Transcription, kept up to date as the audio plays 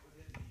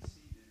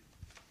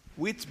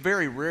It's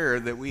very rare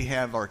that we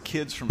have our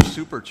kids from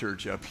Super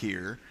Church up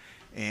here,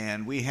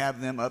 and we have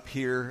them up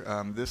here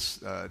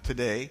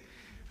today,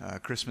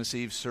 Christmas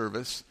Eve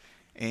service.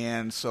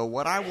 And so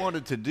what I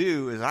wanted to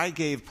do is I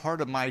gave part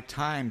of my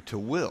time to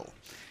Will,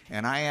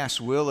 and I asked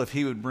Will if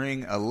he would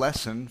bring a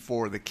lesson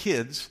for the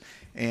kids,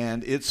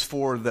 and it's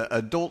for the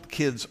adult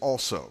kids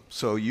also.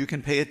 So you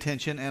can pay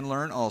attention and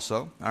learn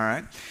also, all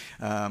right,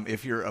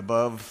 if you're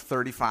above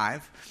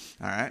 35,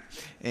 all right.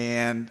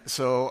 And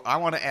so I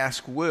want to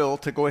ask Will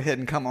to go ahead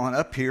and come on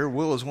up here.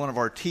 Will is one of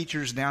our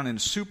teachers down in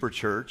Super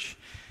Church,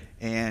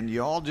 and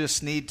you all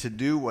just need to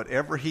do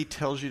whatever he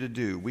tells you to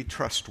do. We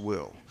trust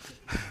Will.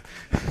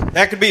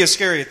 That could be a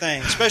scary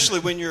thing, especially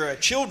when you're a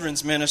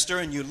children's minister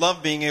and you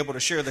love being able to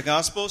share the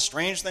gospel.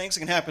 Strange things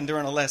can happen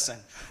during a lesson.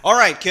 All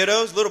right,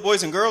 kiddos, little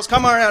boys and girls,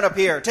 come on out up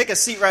here. Take a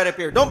seat right up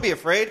here. Don't be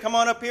afraid. Come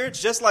on up here.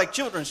 It's just like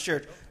children's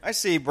church. I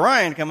see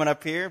Brian coming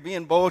up here,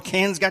 being bold.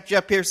 Ken's got you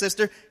up here,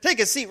 sister. Take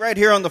a seat right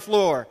here on the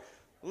floor.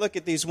 Look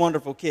at these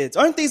wonderful kids.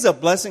 Aren't these a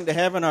blessing to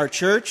have in our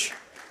church?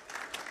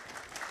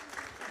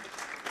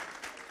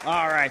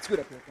 All right, scoot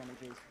up here for me,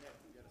 please.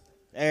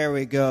 There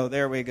we go,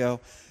 there we go.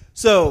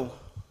 So,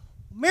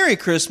 Merry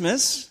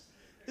Christmas.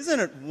 Isn't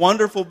it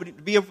wonderful to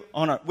be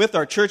with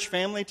our church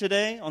family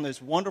today on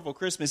this wonderful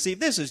Christmas Eve?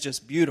 This is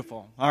just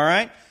beautiful, all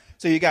right?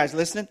 So you guys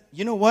listening?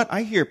 You know what?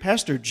 I hear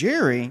Pastor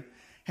Jerry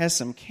has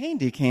some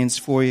candy canes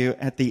for you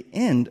at the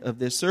end of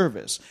this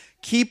service.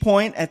 Key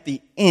point at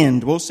the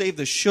end. We'll save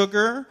the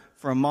sugar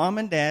for Mom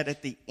and Dad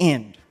at the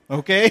end,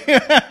 okay?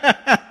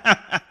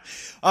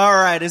 All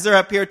right, as they're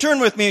up here,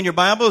 turn with me in your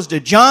Bibles to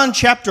John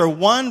chapter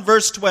 1,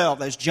 verse 12.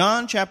 That's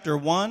John chapter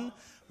 1,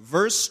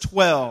 verse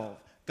 12.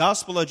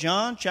 Gospel of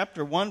John,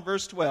 chapter 1,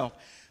 verse 12.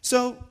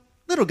 So,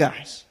 little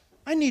guys,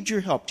 I need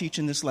your help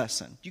teaching this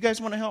lesson. Do you guys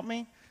want to help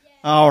me?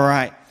 Yeah. All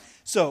right.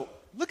 So,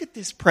 look at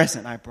this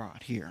present I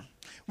brought here.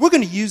 We're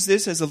going to use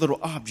this as a little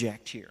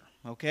object here,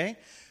 okay?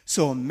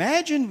 So,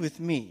 imagine with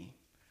me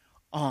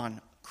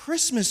on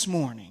Christmas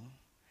morning,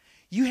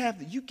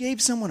 you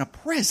gave someone a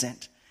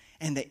present,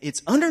 and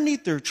it's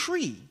underneath their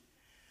tree,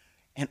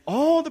 and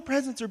all the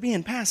presents are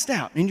being passed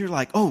out. And you're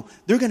like, oh,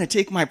 they're going to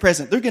take my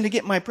present. They're going to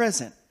get my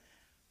present.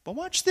 But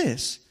watch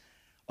this.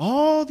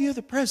 All the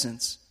other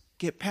presents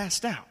get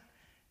passed out,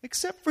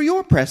 except for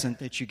your present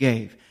that you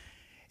gave.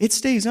 It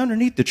stays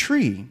underneath the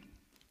tree,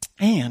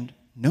 and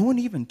no one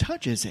even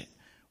touches it.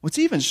 What's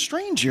even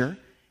stranger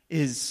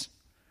is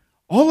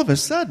all of a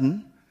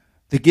sudden,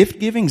 the gift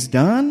giving's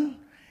done,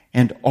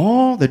 and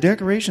all the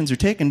decorations are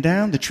taken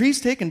down, the tree's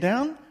taken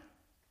down,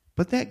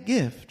 but that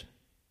gift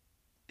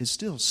is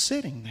still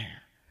sitting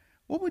there.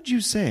 What would you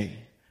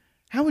say?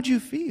 How would you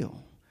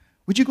feel?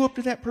 Would you go up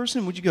to that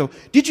person? Would you go,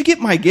 did you get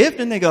my gift?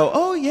 And they go,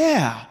 oh,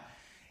 yeah,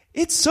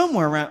 it's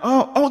somewhere around.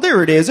 Oh,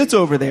 there it is. It's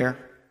over there.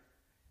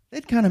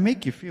 That'd kind of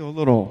make you feel a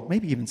little,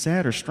 maybe even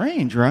sad or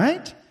strange,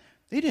 right?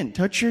 They didn't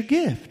touch your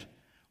gift.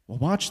 Well,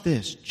 watch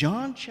this.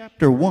 John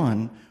chapter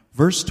 1,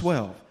 verse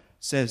 12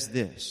 says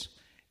this.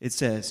 It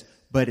says,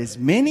 but as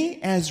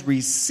many as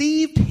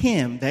received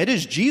him, that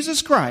is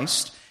Jesus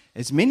Christ,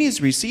 as many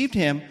as received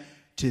him,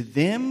 to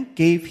them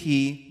gave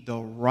he the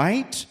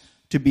right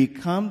to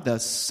become the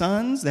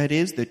sons, that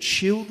is, the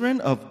children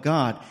of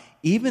God,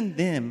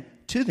 even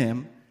to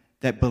them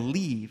that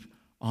believe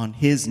on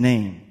his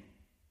name.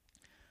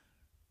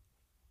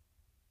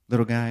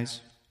 Little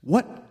guys,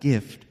 what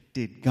gift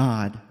did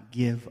God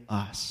give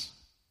us?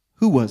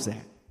 Who was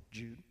that,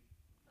 Jude?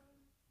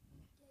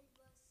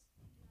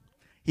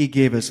 He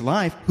gave us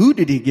life. Who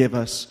did he give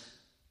us?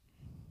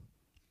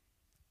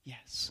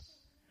 Yes.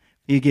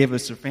 He gave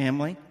us a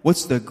family.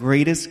 What's the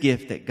greatest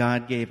gift that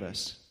God gave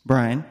us?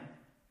 Brian?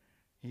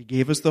 He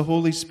gave us the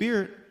Holy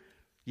Spirit.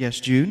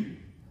 Yes, Jude?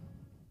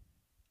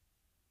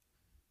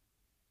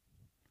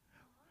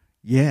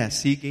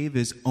 Yes, he gave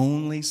his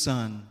only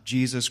son,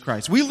 Jesus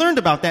Christ. We learned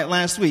about that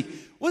last week.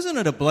 Wasn't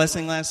it a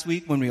blessing last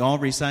week when we all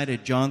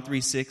recited John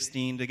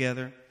 3:16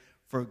 together?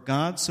 For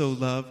God so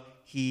loved,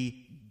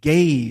 he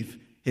gave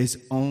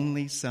his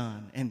only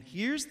son. And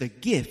here's the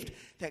gift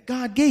that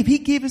God gave. He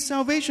gave his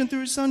salvation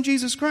through his son,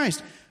 Jesus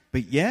Christ.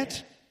 But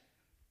yet,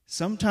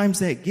 sometimes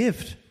that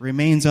gift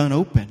remains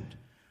unopened.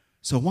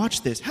 So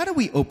watch this. How do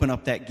we open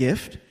up that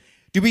gift?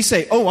 Do we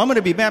say, oh, I'm going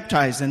to be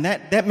baptized, and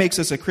that makes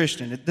us a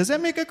Christian? Does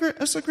that make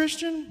us a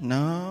Christian?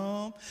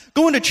 No.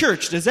 Going to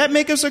church, does that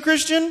make us a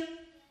Christian?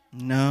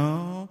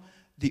 No.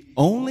 The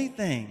only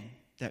thing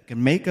that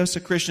can make us a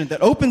Christian,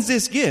 that opens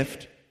this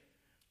gift,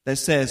 that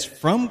says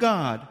from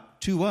God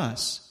to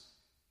us,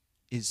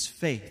 is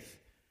faith.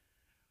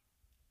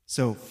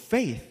 So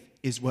faith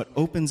is what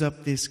opens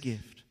up this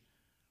gift.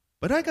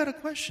 But I got a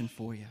question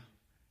for you.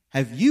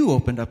 Have you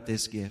opened up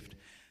this gift?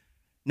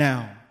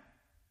 Now,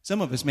 some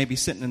of us may be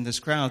sitting in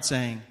this crowd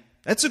saying,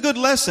 that's a good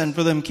lesson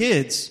for them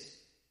kids.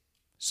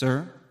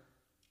 Sir,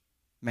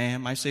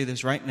 ma'am, I say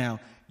this right now.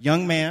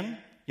 Young man,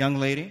 young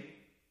lady,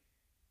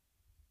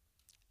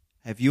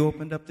 have you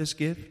opened up this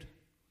gift?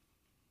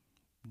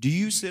 Do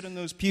you sit in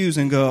those pews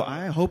and go,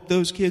 I hope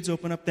those kids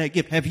open up that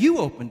gift? Have you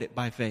opened it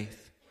by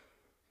faith?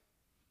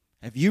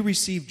 Have you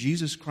received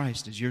Jesus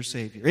Christ as your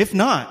Savior? If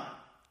not,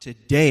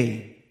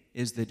 Today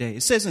is the day.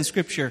 It says in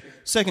Scripture,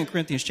 2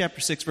 Corinthians chapter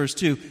 6, verse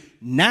 2,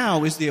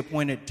 now is the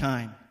appointed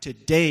time.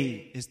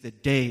 Today is the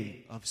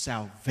day of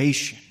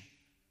salvation.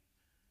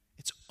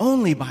 It's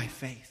only by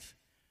faith.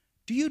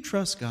 Do you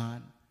trust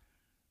God?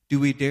 Do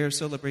we dare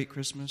celebrate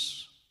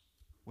Christmas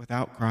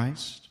without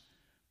Christ?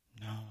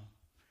 No.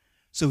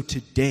 So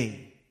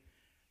today,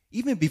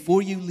 even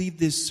before you leave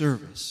this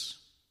service,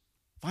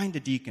 find a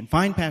deacon,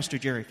 find Pastor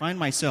Jerry, find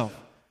myself,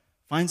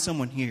 find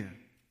someone here,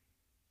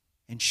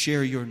 and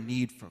share your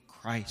need for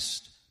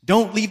Christ.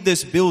 Don't leave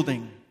this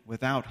building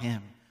without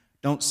Him.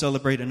 Don't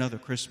celebrate another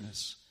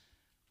Christmas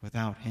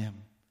without Him.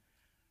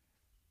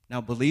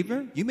 Now,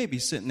 believer, you may be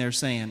sitting there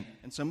saying,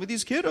 and some of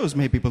these kiddos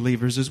may be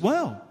believers as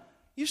well.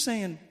 You're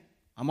saying,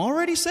 I'm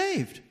already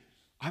saved.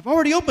 I've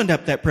already opened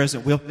up that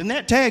present will. And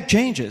that tag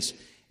changes.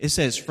 It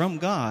says, from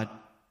God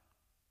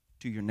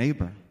to your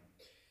neighbor,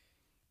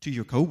 to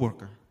your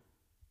coworker,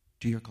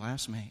 to your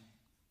classmate,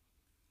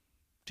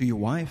 to your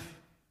wife,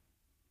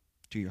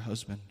 to your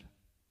husband,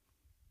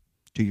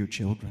 to your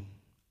children.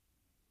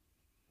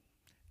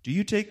 Do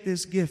you take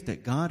this gift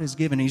that God has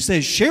given and He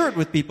says, share it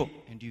with people,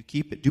 and do you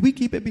keep it? Do we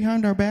keep it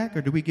behind our back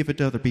or do we give it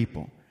to other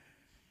people?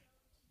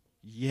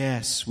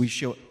 Yes, we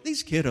show it.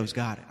 These kiddos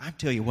got it. I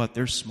tell you what,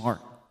 they're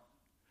smart.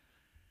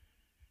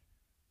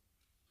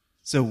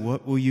 So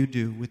what will you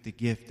do with the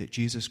gift that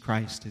Jesus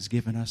Christ has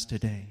given us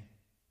today?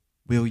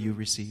 Will you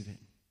receive it?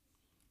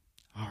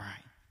 All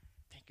right.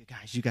 Thank you,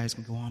 guys. You guys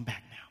can go on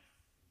back now.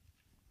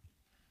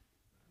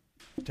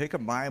 Take a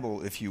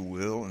Bible, if you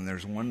will, and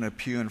there's one in the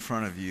pew in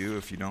front of you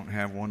if you don't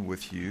have one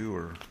with you,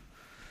 or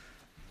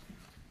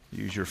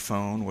use your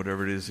phone,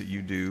 whatever it is that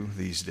you do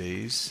these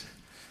days.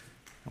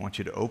 I want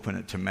you to open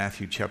it to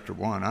Matthew chapter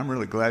 1. I'm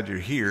really glad you're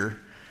here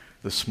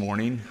this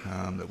morning,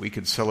 that we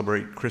could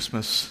celebrate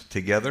Christmas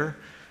together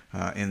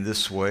in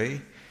this way.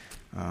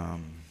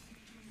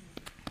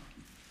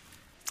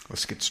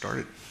 Let's get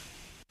started.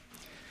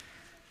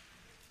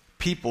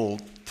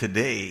 People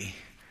today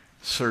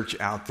search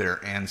out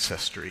their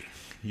ancestry.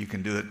 You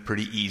can do it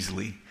pretty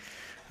easily.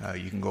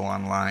 You can go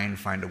online,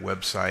 find a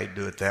website,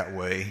 do it that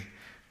way,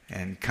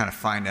 and kind of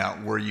find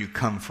out where you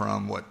come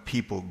from, what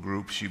people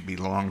groups you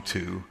belong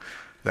to,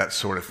 that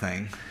sort of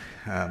thing.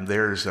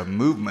 There's a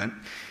movement,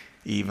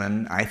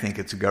 even, I think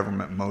it's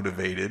government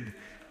motivated,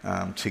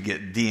 to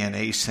get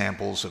DNA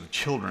samples of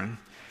children.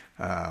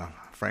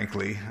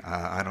 Frankly,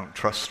 I don't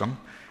trust them.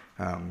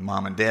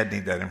 Mom and Dad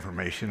need that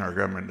information. Our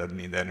government doesn't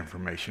need that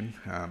information,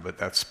 but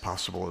that's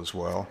possible as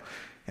well.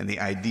 And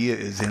the idea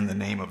is in the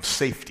name of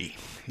safety.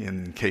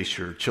 In case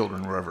your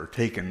children were ever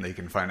taken, they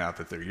can find out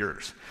that they're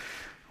yours.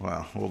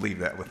 Well, we'll leave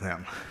that with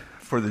them.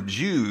 For the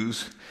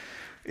Jews,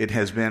 it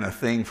has been a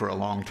thing for a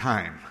long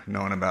time,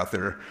 knowing about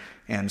their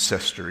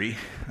ancestry.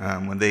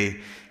 When they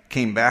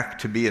came back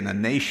to be in a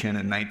nation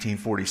in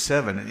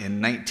 1947,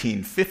 in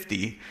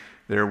 1950,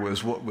 there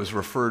was what was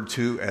referred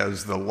to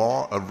as the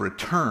law of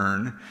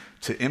return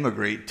to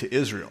immigrate to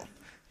Israel.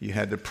 You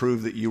had to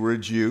prove that you were a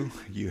Jew.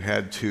 You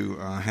had to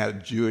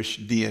have Jewish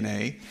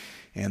DNA,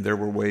 and there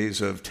were ways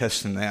of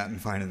testing that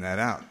and finding that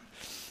out.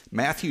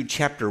 Matthew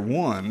chapter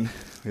 1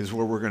 is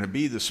where we're going to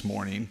be this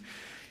morning.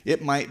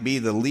 It might be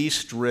the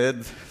least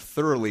read,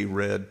 thoroughly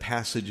read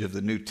passage of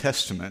the New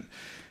Testament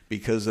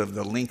because of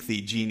the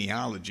lengthy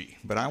genealogy.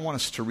 But I want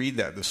us to read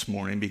that this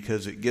morning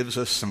because it gives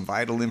us some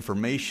vital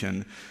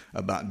information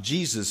about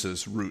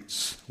Jesus'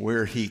 roots,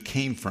 where He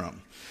came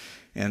from.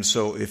 And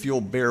so if you'll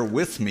bear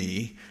with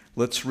me,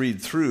 let's read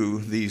through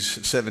these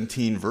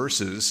 17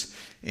 verses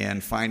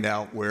and find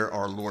out where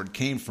our Lord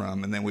came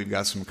from, and then we've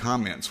got some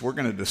comments. We're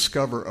going to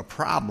discover a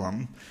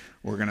problem,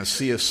 we're going to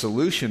see a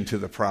solution to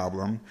the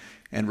problem,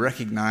 and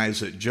recognize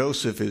that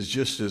Joseph is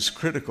just as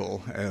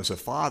critical as a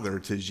father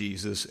to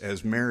Jesus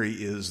as Mary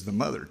is the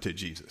mother to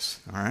Jesus.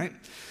 All right?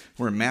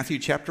 We're in Matthew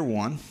chapter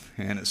 1,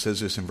 and it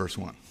says this in verse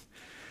 1.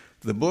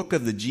 The book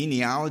of the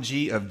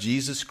genealogy of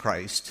Jesus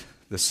Christ,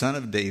 the son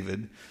of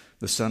David,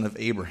 the son of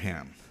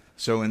Abraham.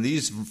 So in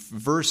these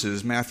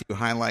verses, Matthew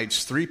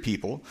highlights three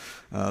people,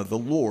 the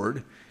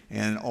Lord,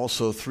 and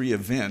also three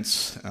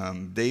events,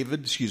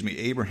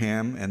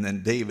 Abraham, and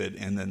then David,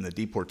 and then the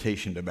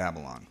deportation to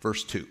Babylon.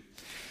 Verse 2.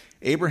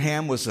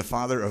 Abraham was the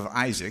father of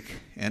Isaac,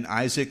 and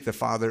Isaac the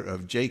father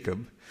of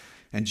Jacob,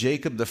 and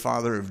Jacob the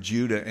father of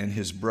Judah and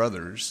his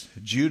brothers,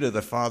 Judah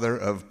the father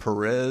of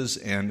Perez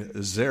and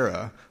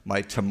Zerah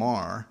by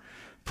Tamar,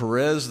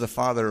 Perez the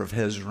father of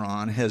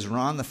Hezron,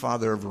 Hezron the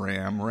father of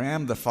Ram,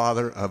 Ram the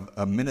father of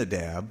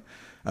Amminadab,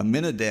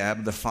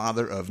 Amminadab the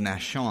father of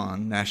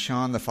Nahshon,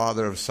 Nahshon the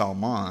father of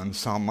Salmon,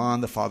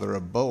 Salmon the father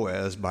of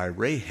Boaz by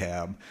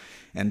Rahab,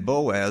 and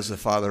Boaz the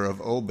father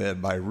of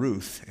Obed by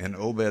Ruth, and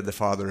Obed the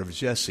father of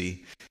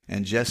Jesse,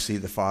 and Jesse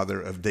the father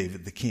of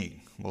David the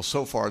king. Well,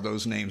 so far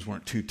those names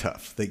weren't too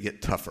tough. They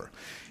get tougher.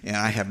 And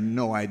I have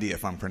no idea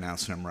if I'm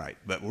pronouncing them right,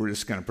 but we're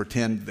just going to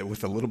pretend that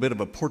with a little bit of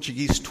a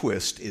Portuguese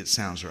twist, it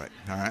sounds right.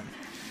 All right?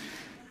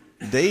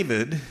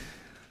 David,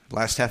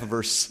 last half of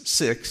verse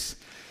 6,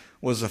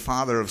 was the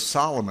father of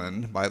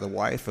Solomon by the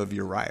wife of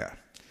Uriah.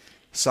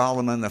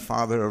 Solomon the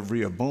father of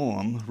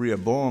Rehoboam,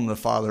 Rehoboam the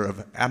father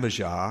of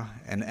Abijah,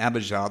 and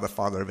Abijah the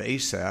father of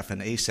Asaph,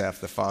 and Asaph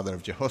the father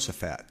of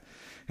Jehoshaphat,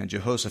 and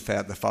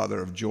Jehoshaphat the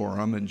father of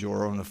Joram, and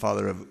Joram the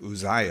father of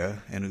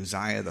Uzziah, and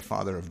Uzziah the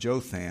father of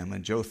Jotham,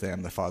 and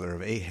Jotham the father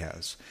of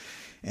Ahaz,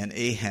 and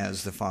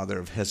Ahaz the father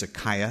of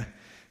Hezekiah,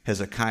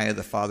 Hezekiah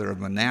the father of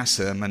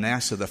Manasseh,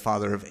 Manasseh the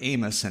father of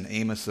Amos, and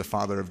Amos the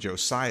father of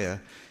Josiah,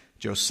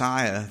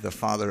 Josiah the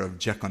father of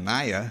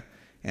Jeconiah,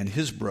 and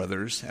his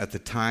brothers at the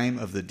time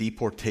of the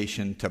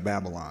deportation to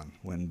Babylon,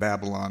 when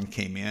Babylon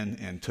came in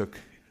and took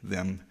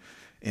them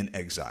in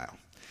exile.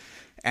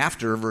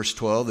 After, verse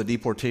 12, the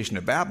deportation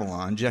to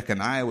Babylon,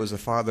 Jeconiah was the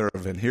father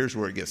of, and here's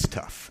where it gets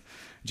tough.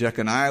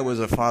 Jeconiah was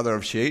the father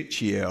of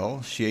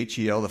Shealtiel,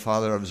 Shealtiel the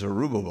father of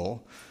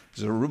Zerubbabel,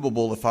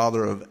 Zerubbabel the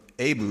father of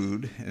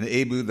Abud, and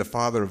Abud the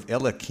father of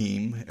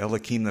Eliakim,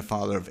 Eliakim the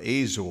father of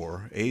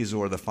Azor,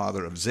 Azor the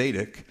father of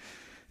Zadok,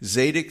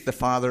 Zadok the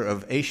father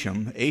of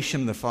Asham,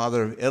 Asham the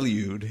father of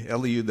Eliud,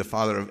 Eliud the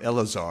father of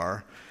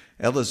Eleazar,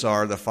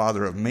 Eleazar the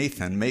father of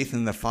Mathan,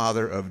 Mathan the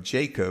father of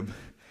Jacob,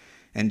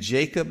 and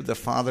Jacob the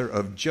father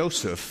of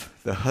Joseph,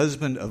 the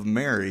husband of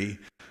Mary,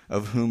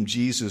 of whom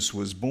Jesus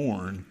was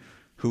born,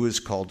 who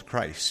is called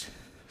Christ.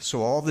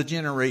 So all the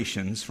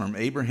generations from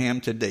Abraham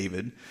to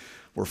David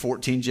were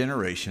 14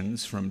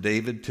 generations, from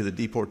David to the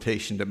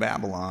deportation to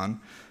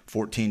Babylon,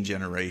 14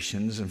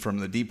 generations, and from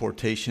the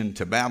deportation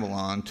to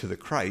Babylon to the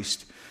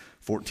Christ,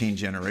 14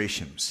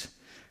 generations.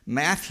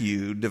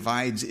 Matthew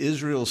divides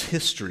Israel's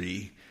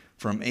history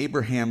from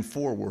Abraham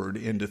forward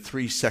into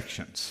 3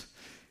 sections.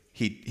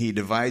 He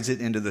divides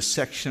it into the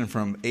section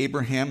from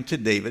Abraham to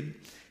David,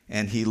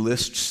 and he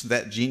lists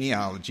that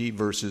genealogy,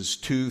 verses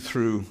 2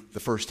 through the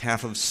first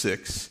half of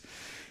 6.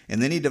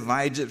 And then he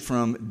divides it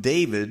from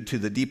David to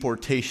the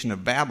deportation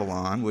of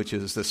Babylon, which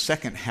is the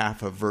second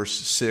half of verse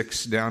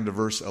 6 down to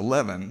verse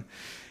 11.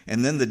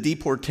 And then the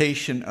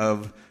deportation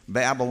of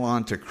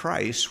Babylon to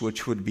Christ,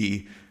 which would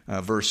be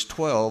verse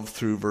 12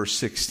 through verse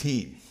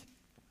 16.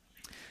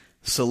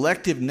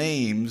 Selective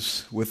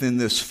names within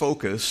this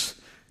focus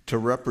to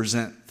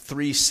represent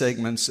 3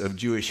 segments of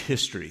Jewish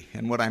history.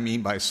 And what I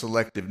mean by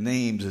selective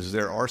names is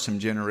there are some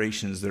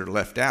generations that are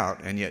left out,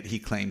 and yet he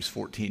claims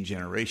 14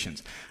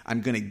 generations.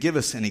 I'm going to give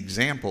us an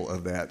example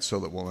of that so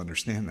that we'll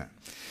understand that.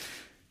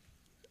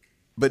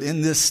 But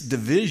in this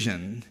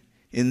division,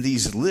 in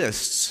these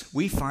lists,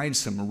 we find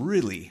some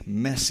really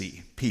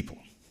messy people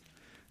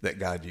that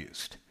God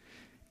used.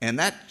 And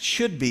that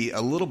should be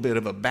a little bit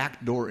of a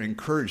backdoor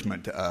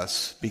encouragement to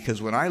us,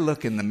 because when I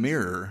look in the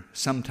mirror,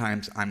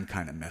 sometimes I'm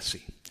kind of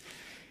messy.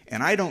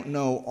 And I don't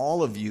know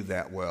all of you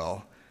that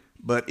well,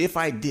 but if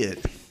I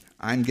did,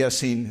 I'm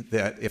guessing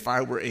that if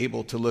I were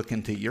able to look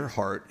into your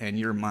heart and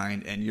your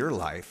mind and your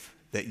life,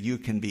 that you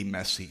can be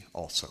messy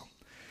also.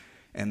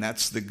 And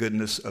that's the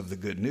goodness of the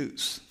good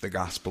news, the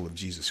gospel of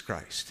Jesus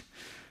Christ.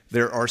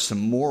 There are some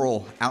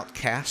moral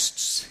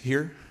outcasts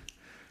here.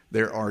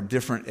 There are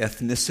different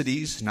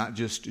ethnicities, not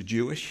just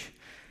Jewish.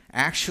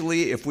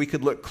 Actually, if we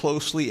could look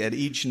closely at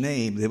each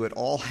name, they would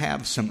all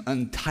have some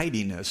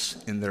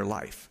untidiness in their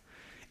life.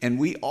 And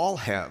we all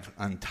have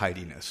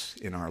untidiness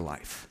in our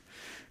life.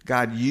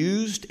 God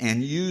used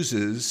and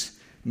uses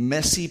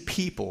messy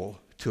people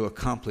to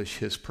accomplish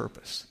his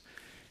purpose.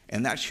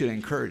 And that should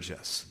encourage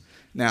us.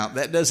 Now,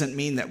 that doesn't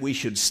mean that we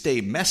should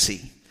stay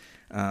messy.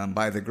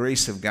 By the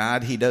grace of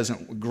God,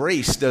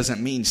 grace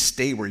doesn't mean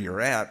stay where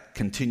you're at,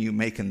 continue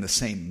making the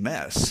same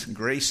mess.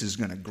 Grace is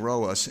going to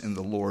grow us in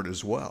the Lord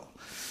as well.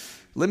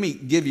 Let me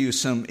give you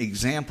some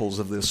examples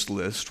of this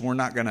list.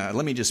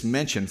 Let me just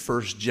mention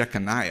first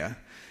Jeconiah.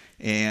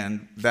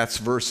 And that's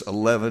verse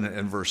 11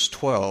 and verse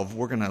 12.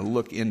 We're going to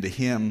look into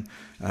him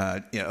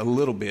a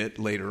little bit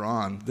later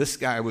on. This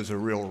guy was a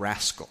real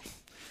rascal.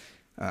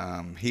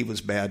 He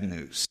was bad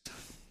news.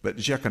 But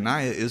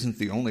Jeconiah isn't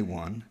the only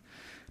one.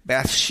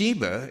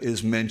 Bathsheba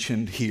is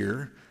mentioned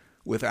here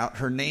without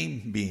her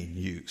name being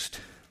used.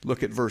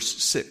 Look at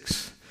verse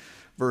 6.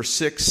 Verse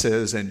 6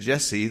 says, "And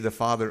Jesse, the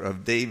father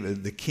of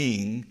David the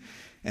king,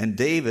 and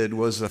David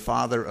was the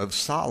father of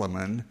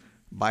Solomon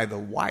by the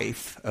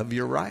wife of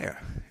Uriah."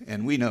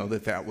 And we know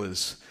that that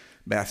was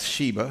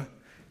Bathsheba,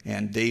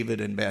 and David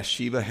and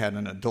Bathsheba had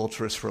an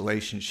adulterous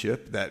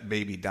relationship. That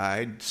baby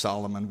died.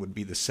 Solomon would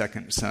be the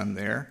second son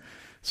there.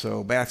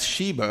 So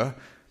Bathsheba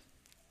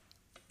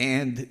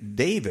and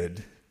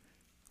David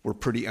were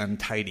pretty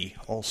untidy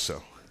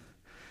also.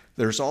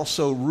 There's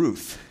also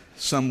Ruth.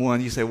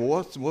 Someone, you say,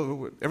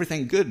 well,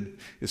 everything good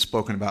is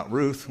spoken about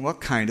Ruth. What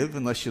kind of,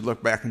 unless you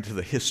look back into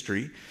the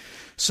history.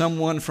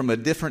 Someone from a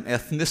different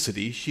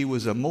ethnicity. She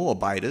was a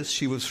Moabitess.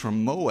 She was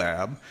from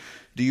Moab.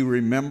 Do you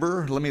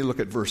remember? Let me look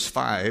at verse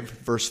 5.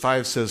 Verse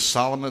 5 says,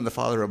 Solomon, the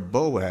father of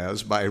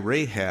Boaz, by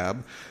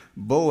Rahab.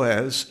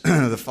 Boaz,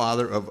 the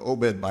father of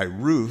Obed, by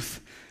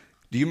Ruth.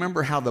 Do you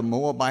remember how the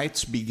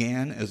Moabites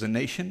began as a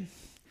nation?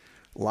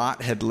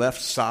 Lot had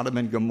left Sodom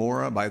and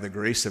Gomorrah by the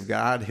grace of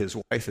God. His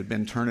wife had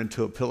been turned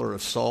into a pillar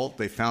of salt.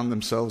 They found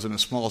themselves in a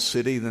small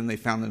city. Then they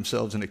found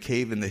themselves in a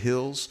cave in the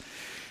hills.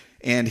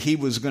 and he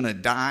was going to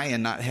die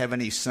and not have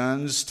any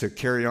sons to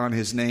carry on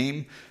his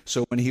name.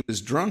 So when he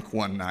was drunk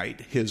one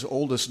night, his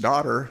oldest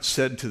daughter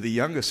said to the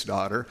youngest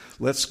daughter,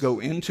 "Let's go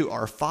into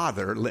our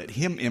father, let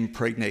him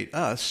impregnate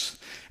us,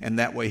 and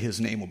that way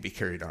his name will be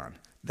carried on."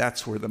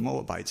 That's where the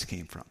Moabites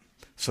came from.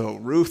 So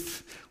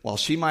Ruth, while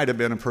she might have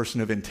been a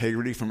person of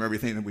integrity from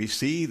everything that we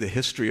see, the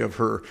history of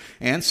her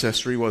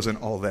ancestry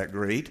wasn't all that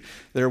great.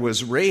 There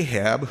was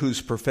Rahab,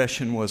 whose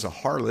profession was a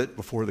harlot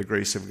before the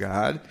grace of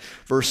God.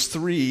 Verse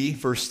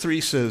 3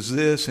 says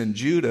this, "And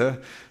Judah,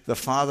 the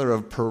father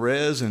of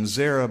Perez and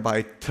Zerah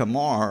by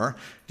Tamar."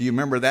 Do you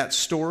remember that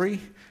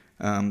story?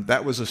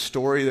 That was a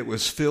story that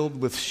was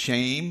filled with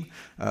shame.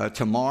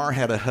 Tamar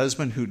had a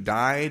husband who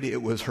died.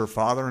 It was her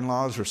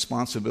father-in-law's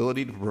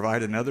responsibility to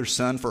provide another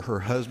son for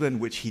her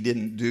husband, which he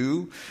didn't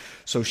do.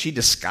 So she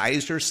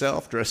disguised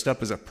herself, dressed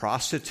up as a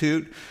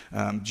prostitute.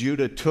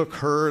 Judah took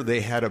her.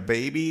 They had a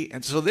baby.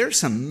 And so there's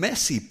some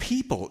messy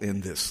people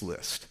in this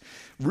list.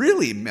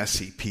 Really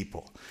messy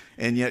people.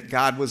 And yet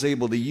God was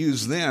able to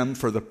use them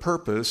for the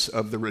purpose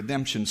of the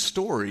redemption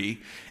story.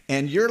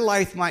 And your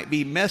life might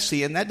be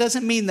messy, and that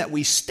doesn't mean that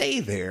we stay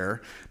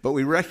there, but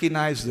we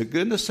recognize the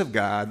goodness of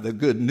God, the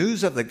good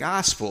news of the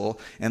gospel,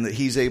 and that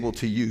he's able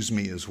to use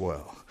me as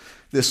well.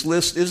 This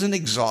list isn't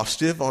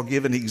exhaustive. I'll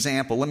give an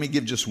example. Let me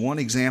give just one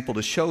example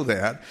to show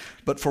that.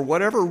 But for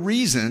whatever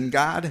reason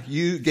God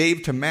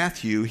gave to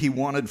Matthew, he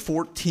wanted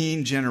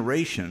 14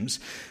 generations.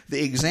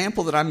 The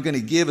example that I'm going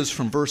to give is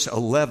from verse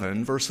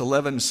 11. Verse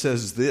 11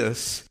 says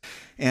this,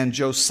 "And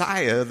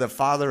Josiah, the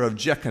father of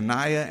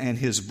Jeconiah and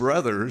his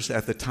brothers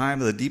at the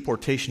time of the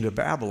deportation to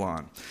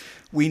Babylon."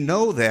 We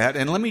know that,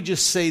 and let me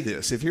just say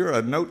this. If you're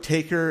a note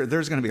taker,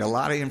 there's going to be a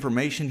lot of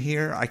information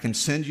here. I can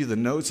send you the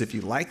notes if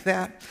you like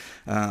that.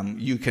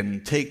 You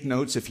can take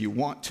notes if you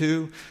want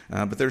to,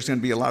 but there's going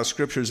to be a lot of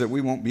scriptures that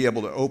we won't be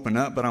able to open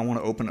up, but I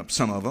want to open up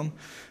some of them.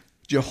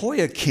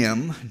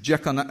 Jehoiakim,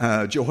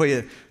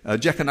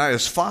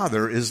 Jeconiah's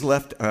father, is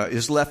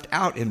left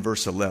out in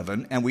verse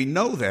 11, and we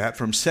know that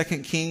from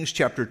 2 Kings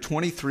chapter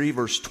 23,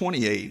 verse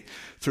 28,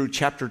 through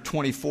chapter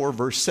 24,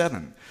 verse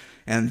 7.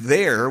 And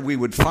there we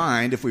would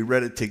find, if we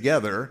read it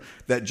together,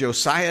 that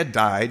Josiah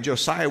died.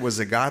 Josiah was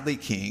a godly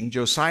king.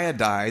 Josiah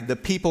died. The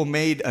people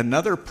made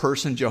another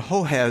person,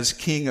 Jehoahaz,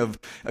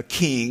 a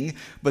king.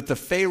 But the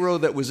Pharaoh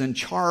that was in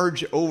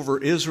charge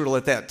over Israel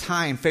at that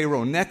time,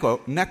 Pharaoh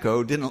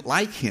Necho, didn't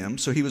like him,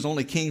 so he was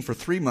only king for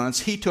 3 months.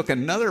 He took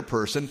another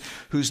person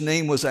whose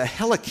name was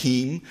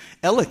Eliakim,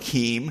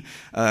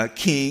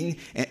 king.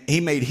 And he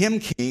made him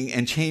king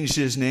and changed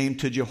his name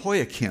to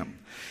Jehoiakim.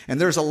 And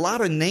there's a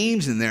lot of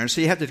names in there, so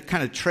you have to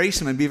kind of trace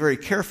them and be very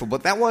careful.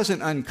 But that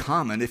wasn't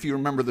uncommon. If you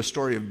remember the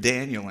story of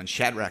Daniel and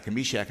Shadrach and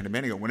Meshach and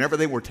Abednego, whenever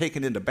they were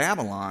taken into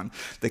Babylon,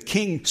 the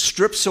king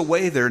strips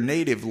away their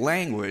native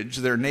language,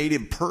 their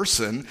native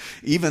person,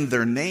 even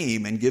their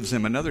name, and gives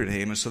them another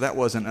name. And so that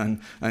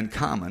wasn't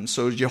uncommon.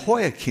 So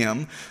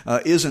Jehoiakim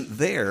isn't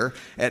there.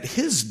 At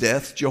his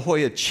death,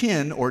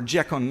 Jehoiachin or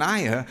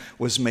Jeconiah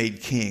was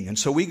made king. And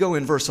so we go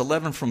in verse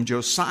 11 from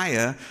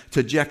Josiah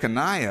to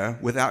Jeconiah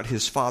without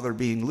his father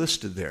being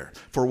listed there.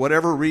 For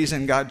whatever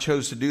reason God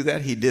chose to do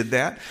that, he did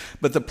that.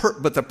 But the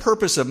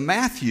purpose of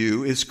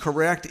Matthew is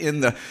correct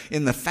in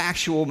the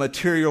factual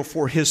material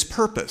for his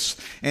purpose.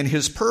 And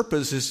his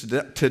purpose is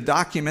to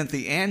document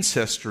the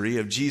ancestry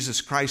of Jesus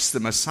Christ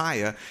the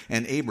Messiah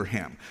and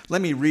Abraham.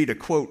 Let me read a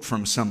quote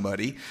from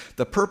somebody.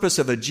 "The purpose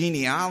of a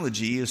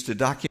genealogy is to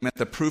document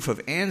the proof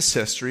of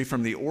ancestry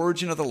from the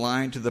origin of the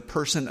line to the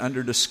person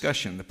under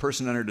discussion." The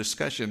person under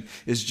discussion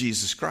is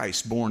Jesus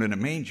Christ, born in a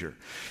manger.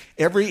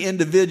 "Every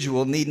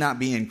individual need not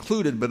be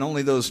included, but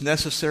only those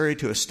necessary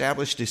to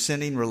establish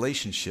descending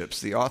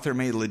relationships. The author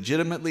may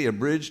legitimately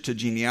abridge a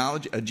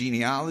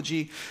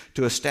genealogy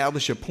to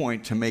establish a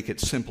point to make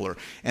it simpler."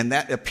 And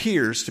that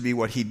appears to be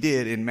what he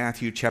did in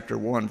Matthew chapter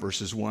 1,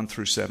 verses 1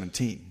 through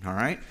 17. All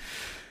right?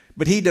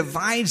 But he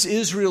divides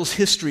Israel's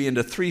history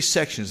into 3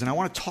 sections, and I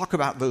want to talk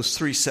about those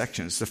 3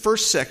 sections. The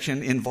first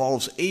section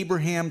involves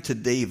Abraham to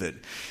David.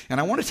 And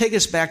I want to take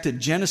us back to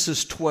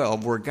Genesis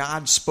 12, where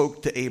God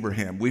spoke to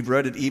Abraham. We've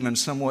read it even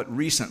somewhat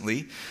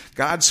recently.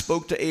 God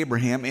spoke to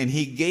Abraham, and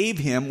he gave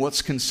him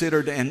what's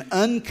considered an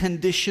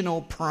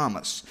unconditional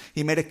promise.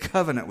 He made a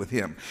covenant with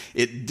him.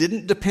 It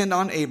didn't depend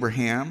on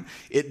Abraham.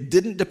 It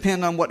didn't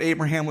depend on what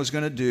Abraham was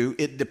going to do.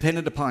 It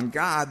depended upon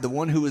God, the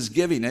one who was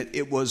giving it.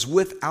 It was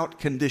without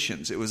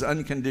conditions. It was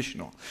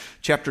unconditional.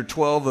 Chapter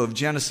 12 of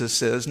Genesis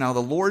says, "Now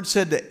the Lord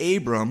said to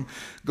Abram,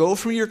 go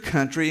from your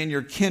country and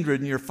your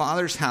kindred and your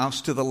father's house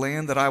to the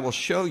land that I will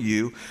show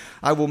you.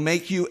 I will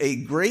make you a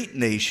great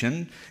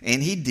nation."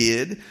 And he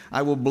did.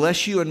 "I will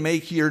bless you and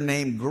make your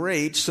name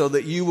great so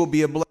that you will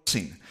be a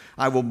blessing.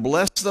 I will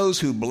bless those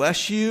who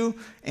bless you,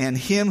 and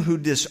him who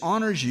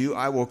dishonors you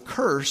I will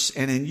curse,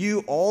 and in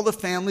you all the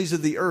families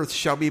of the earth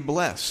shall be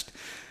blessed.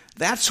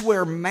 That's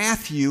where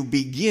Matthew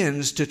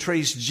begins to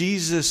trace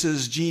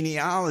Jesus'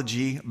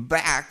 genealogy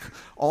back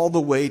all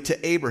the way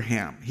to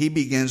Abraham. He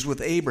begins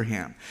with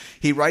Abraham.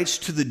 He writes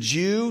to the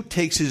Jew,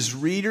 takes his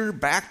reader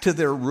back to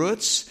their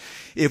roots.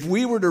 If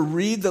we were to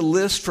read the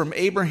list from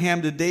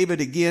Abraham to David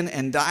again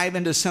and dive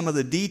into some of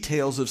the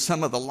details of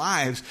some of the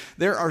lives,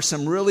 there are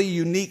some really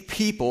unique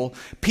people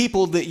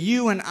that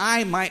you and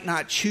I might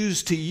not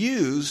choose to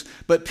use,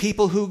 but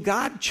people who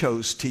God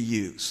chose to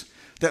use,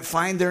 that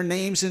find their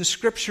names in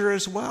Scripture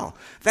as well.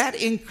 That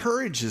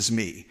encourages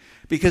me,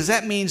 because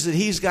that means that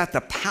He's got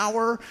the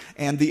power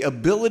and the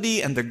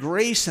ability and the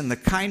grace and the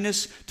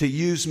kindness to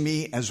use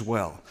me as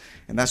well.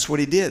 And that's what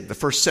He did. The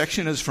first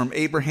section is from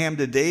Abraham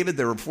to David.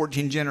 There were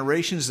 14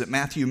 generations that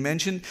Matthew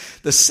mentioned.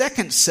 The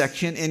second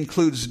section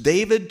includes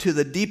David to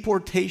the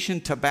deportation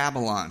to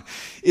Babylon.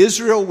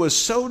 Israel was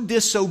so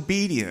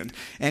disobedient,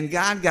 and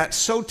God got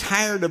so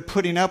tired of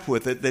putting up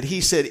with it that He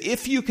said,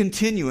 if you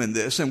continue in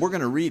this, and we're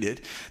going to read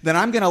it, then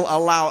I'm going to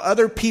allow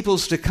other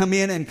peoples to come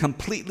in and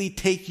completely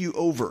take you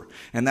over.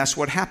 And that's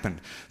what happened.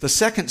 The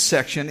second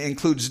section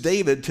includes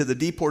David to the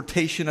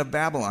deportation of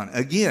Babylon.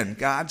 Again,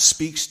 God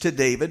speaks to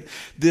David.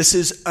 This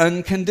is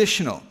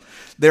unconditional.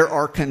 There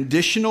are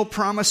conditional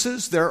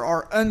promises. There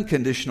are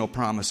unconditional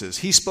promises.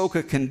 He spoke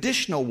a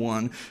conditional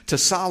one to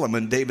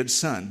Solomon, David's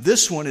son.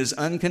 This one is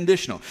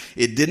unconditional.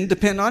 It didn't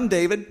depend on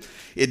David.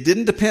 It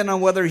didn't depend on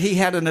whether he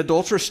had an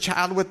adulterous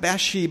child with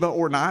Bathsheba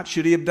or not.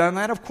 Should he have done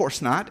that? Of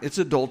course not. It's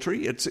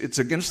adultery. It's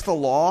against the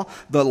law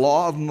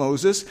of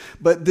Moses.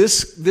 But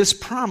this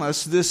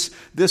promise,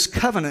 this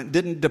covenant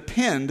didn't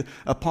depend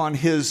upon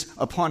his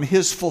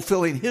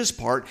fulfilling his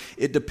part.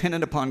 It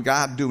depended upon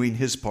God doing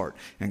His part.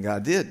 And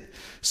God did.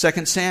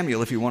 2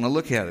 Samuel, if you want to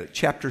look at it,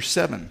 chapter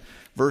 7,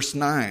 verse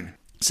 9.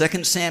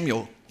 2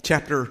 Samuel,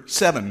 chapter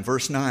 7,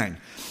 verse 9.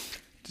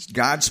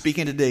 God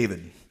speaking to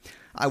David.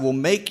 I will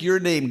make your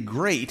name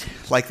great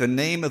like the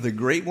name of the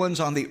great ones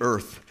on the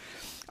earth.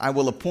 I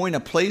will appoint a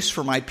place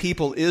for my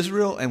people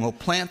Israel and will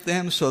plant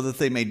them so that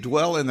they may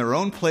dwell in their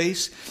own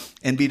place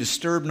and be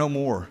disturbed no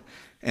more.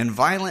 And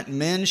violent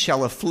men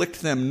shall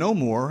afflict them no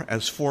more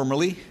as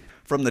formerly,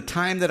 from the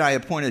time that I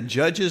appointed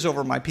judges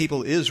over my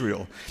people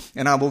Israel.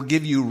 And I will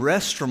give you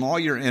rest from all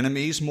your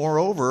enemies.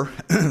 Moreover,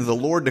 the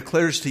Lord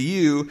declares to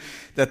you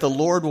that the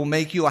Lord will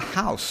make you a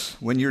house.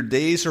 When your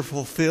days are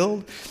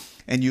fulfilled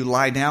and you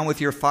lie down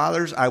with your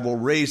fathers, I will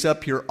raise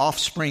up your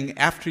offspring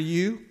after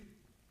you,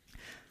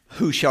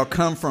 who shall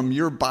come from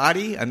your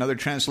body. Another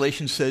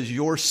translation says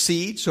your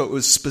seed. So it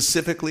was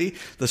specifically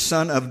the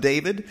son of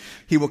David.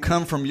 He will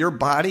come from your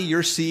body,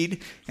 your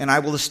seed, and I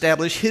will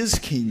establish his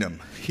kingdom.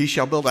 He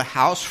shall build a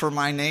house for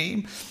my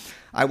name.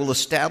 I will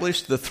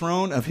establish the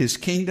throne of his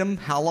kingdom.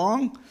 How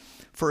long?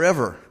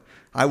 Forever.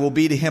 I will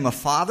be to him a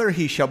father.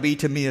 He shall be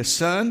to me a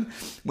son.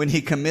 When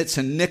he commits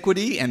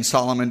iniquity, and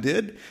Solomon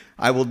did,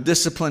 I will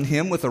discipline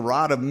him with the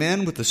rod of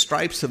men, with the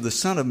stripes of the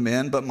Son of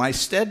Men, but my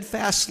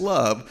steadfast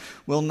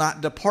love will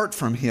not depart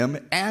from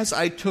him, as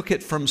I took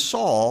it from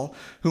Saul,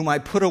 whom I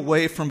put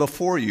away from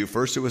before you.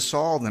 First it was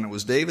Saul, then it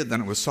was David,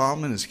 then it was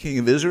Solomon as king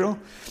of Israel.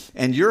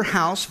 And your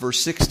house,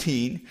 verse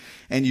 16,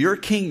 and your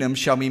kingdom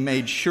shall be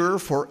made sure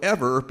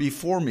forever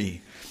before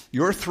me.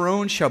 Your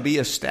throne shall be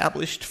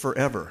established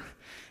forever.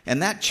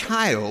 And that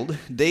child,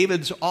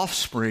 David's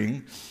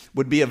offspring,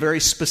 would be a very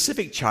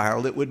specific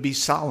child. It would be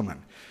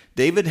Solomon.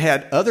 David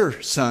had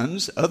other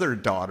sons, other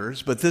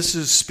daughters, but this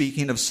is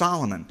speaking of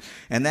Solomon.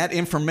 And that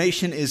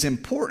information is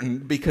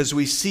important because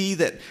we see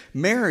that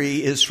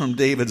Mary is from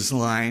David's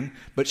line,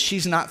 but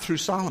she's not through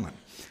Solomon.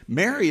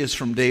 Mary is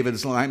from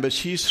David's line, but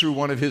she's through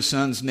one of his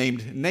sons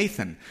named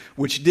Nathan,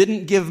 which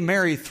didn't give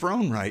Mary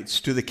throne rights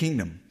to the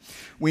kingdom.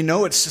 We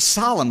know it's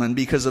Solomon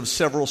because of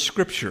several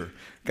scripture.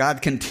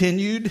 God's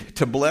continued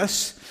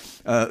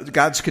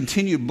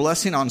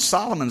blessing on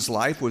Solomon's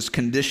life was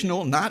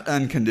conditional, not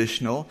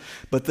unconditional,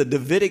 but the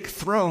Davidic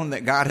throne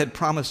that God had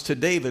promised to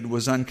David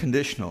was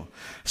unconditional.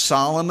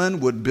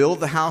 Solomon would build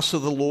the house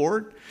of the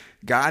Lord.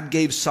 God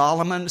gave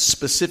Solomon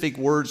specific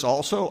words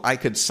also. I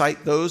could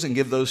cite those and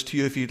give those to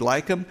you if you'd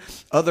like them.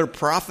 Other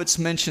prophets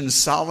mention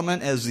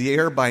Solomon as the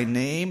heir by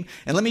name.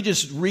 And let me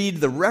just read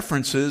the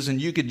references, and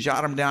you could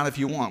jot them down if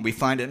you want. We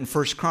find it in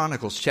 1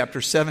 Chronicles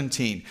chapter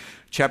 17.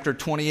 Chapter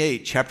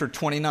 28, chapter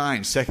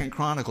 29, 2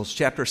 Chronicles,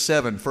 chapter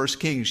 7, 1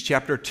 Kings,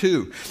 chapter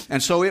 2.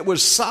 And so it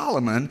was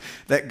Solomon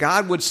that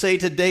God would say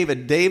to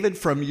David, David,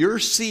 from your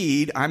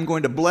seed, I'm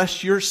going to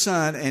bless your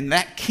son, and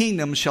that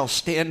kingdom shall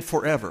stand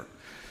forever.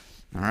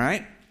 All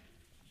right?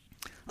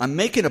 I'm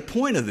making a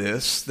point of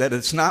this, that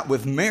it's not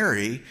with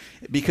Mary,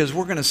 because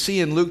we're going to see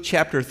in Luke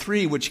chapter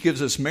 3, which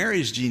gives us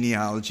Mary's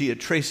genealogy, it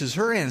traces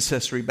her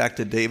ancestry back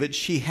to David.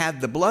 She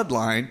had the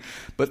bloodline,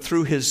 but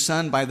through his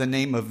son by the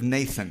name of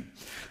Nathan,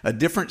 a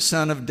different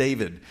son of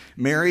David.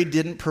 Mary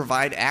didn't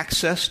provide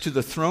access to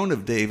the throne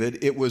of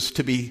David. It was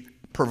to be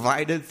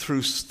provided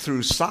through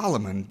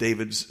Solomon,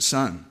 David's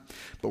son.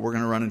 But we're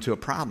going to run into a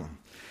problem.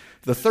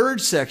 The third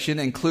section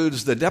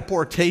includes the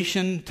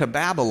deportation to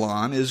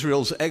Babylon,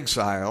 Israel's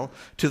exile,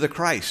 to the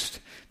Christ.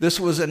 This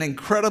was an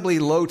incredibly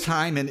low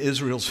time in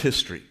Israel's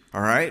history,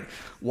 all right?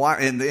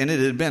 And it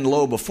had been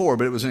low before,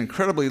 but it was an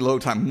incredibly low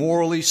time,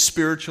 morally,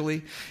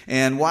 spiritually.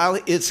 And while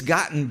it's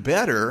gotten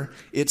better,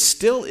 it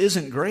still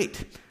isn't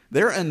great.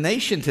 They're a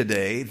nation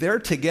today, they're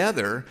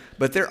together,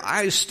 but their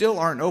eyes still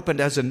aren't opened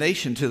as a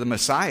nation to the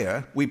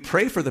Messiah. We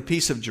pray for the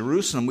peace of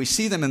Jerusalem. We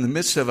see them in the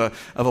midst of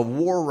a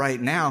war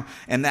right now,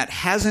 and that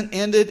hasn't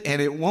ended,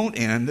 and it won't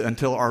end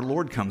until our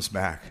Lord comes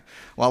back.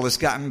 While it's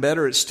gotten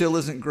better, it still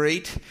isn't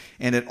great,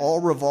 and it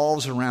all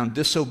revolves around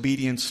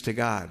disobedience to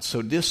God.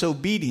 So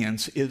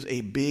disobedience is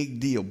a big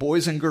deal.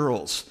 Boys and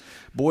girls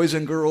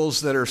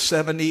that are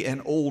 70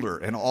 and older,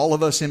 and all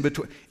of us in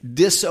between,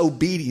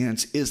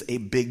 disobedience is a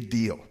big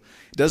deal.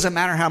 It doesn't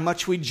matter how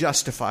much we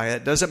justify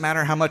it. It doesn't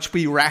matter how much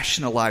we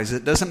rationalize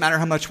it. It doesn't matter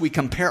how much we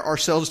compare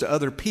ourselves to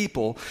other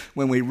people.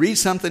 When we read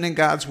something in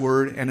God's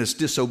Word and it's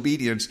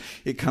disobedience,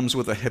 it comes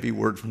with a heavy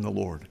word from the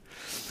Lord.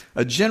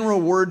 A general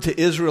word to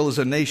Israel as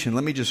a nation.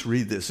 Let me just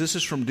read this. This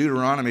is from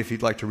Deuteronomy, if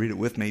you'd like to read it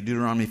with me.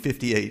 Deuteronomy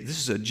 58. This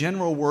is a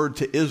general word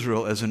to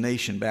Israel as a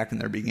nation back in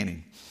their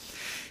beginning.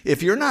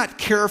 If you're not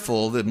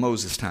careful, at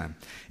Moses' time,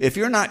 if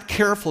you're not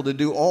careful to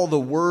do all the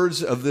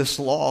words of this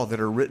law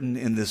that are written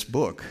in this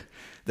book,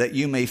 that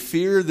you may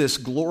fear this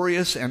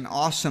glorious and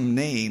awesome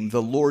name,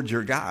 the Lord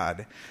your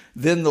God,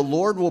 then the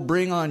Lord will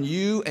bring on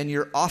you and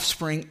your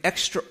offspring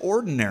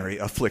extraordinary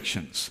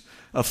afflictions.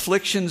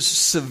 Afflictions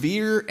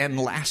severe and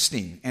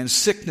lasting, and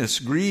sickness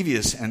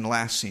grievous and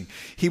lasting.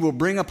 He will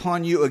bring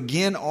upon you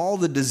again all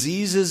the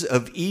diseases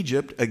of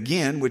Egypt,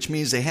 again, which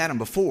means they had them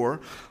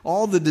before,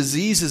 all the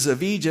diseases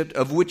of Egypt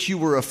of which you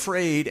were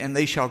afraid, and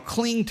they shall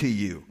cling to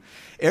you.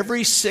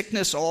 Every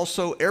sickness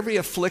also, every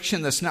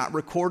affliction that's not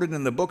recorded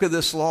in the book of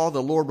this law,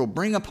 the Lord will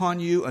bring upon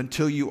you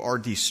until you are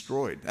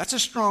destroyed. That's a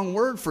strong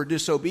word for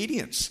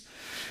disobedience.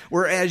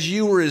 Whereas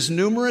you were as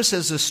numerous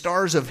as the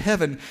stars of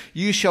heaven,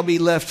 you shall be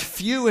left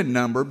few in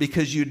number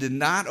because you did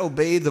not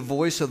obey the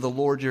voice of the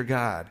Lord your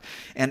God.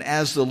 And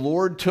as the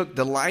Lord took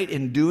delight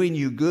in doing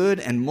you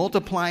good and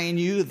multiplying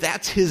you,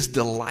 that's his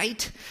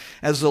delight.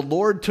 As the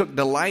Lord took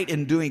delight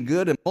in doing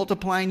good and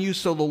multiplying you,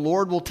 so the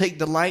Lord will take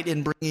delight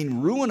in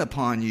bringing ruin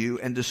upon you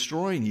and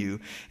destroying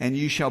you, and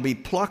you shall be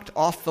plucked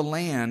off the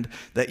land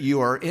that you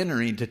are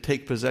entering to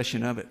take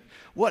possession of it.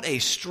 What a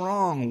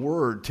strong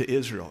word to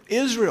Israel.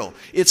 Israel,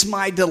 it's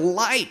my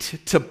delight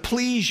to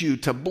please you,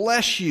 to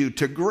bless you,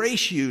 to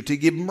grace you, to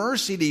give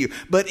mercy to you.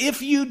 But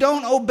if you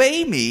don't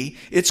obey me,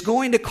 it's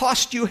going to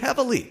cost you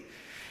heavily.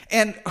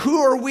 And who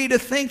are we to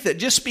think that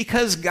just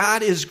because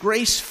God is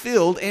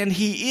grace-filled, and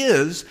he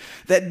is,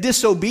 that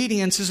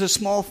disobedience is a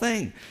small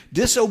thing?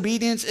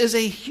 Disobedience is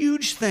a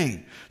huge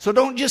thing. So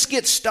don't just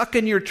get stuck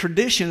in your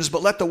traditions,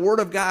 but let the Word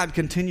of God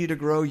continue to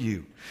grow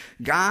you.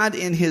 God,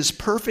 in his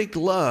perfect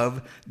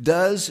love,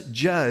 does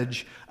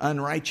judge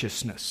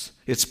unrighteousness.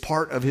 It's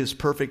part of his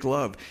perfect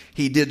love.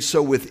 He did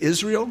so with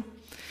Israel.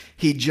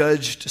 He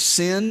judged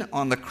sin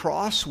on the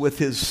cross with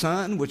his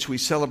Son, which we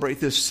celebrate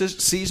this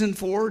season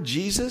for,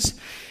 Jesus.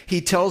 He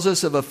tells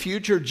us of a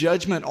future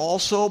judgment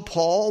also.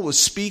 Paul was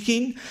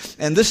speaking,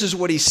 and this is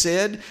what he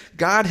said.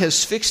 God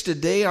has fixed a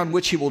day on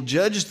which he will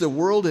judge the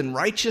world in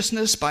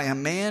righteousness by a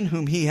man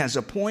whom he has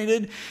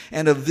appointed,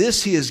 and of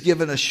this he has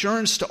given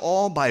assurance to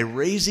all by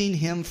raising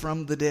him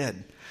from the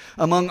dead.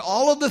 Among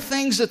all of the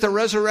things that the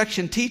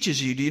resurrection teaches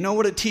you, do you know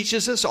what it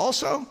teaches us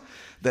also?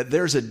 That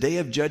there's a day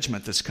of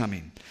judgment that's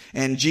coming.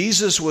 And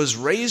Jesus was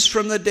raised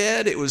from the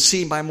dead. It was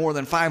seen by more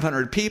than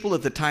 500 people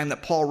at the time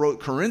that Paul wrote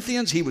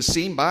Corinthians. He was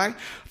seen by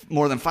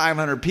more than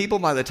 500 people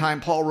by the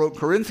time Paul wrote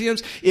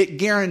Corinthians. It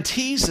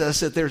guarantees us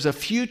that there's a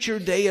future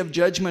day of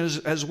judgment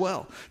as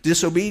well.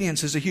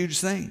 Disobedience is a huge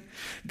thing.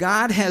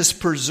 God has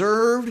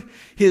preserved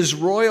his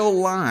royal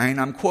line.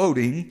 I'm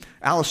quoting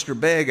Alistair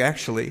Begg,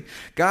 actually.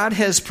 God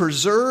has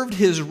preserved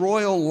his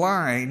royal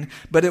line,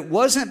 but it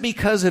wasn't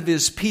because of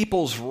his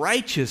people's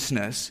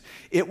righteousness.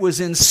 It was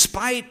in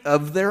spite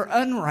of their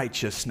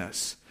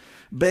unrighteousness.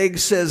 Begg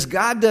says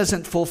God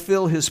doesn't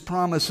fulfill his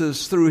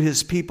promises through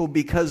his people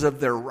because of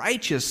their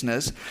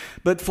righteousness,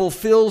 but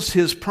fulfills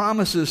his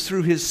promises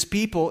through his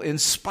people in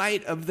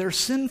spite of their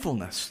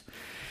sinfulness.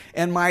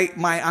 And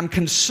I'm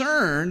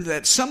concerned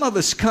that some of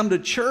us come to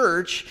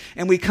church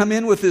and we come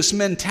in with this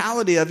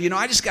mentality of,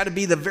 I just got to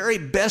be the very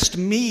best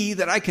me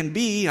that I can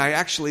be. I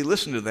actually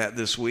listened to that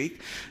this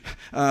week.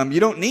 You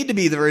don't need to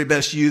be the very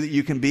best you that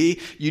you can be.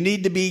 You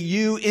need to be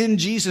you in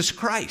Jesus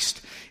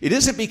Christ. It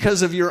isn't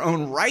because of your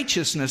own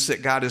righteousness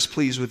that God is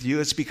pleased with you.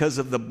 It's because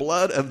of the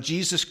blood of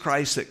Jesus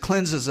Christ that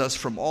cleanses us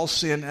from all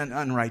sin and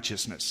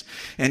unrighteousness.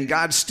 And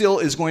God still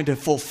is going to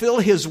fulfill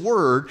his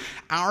word.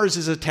 Ours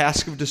is a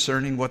task of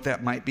discerning what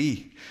that might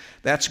be.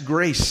 That's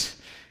grace,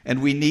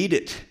 and we need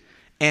it.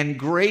 And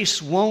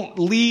grace won't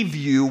leave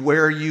you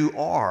where you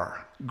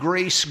are.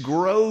 Grace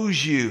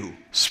grows you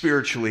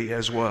spiritually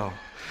as well.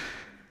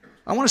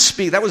 I want to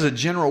speak, that was a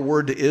general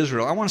word to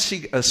Israel. I want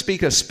to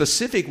speak a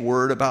specific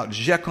word about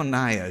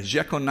Jeconiah.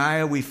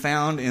 Jeconiah we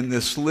found in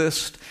this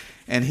list,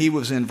 And he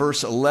was in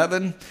verse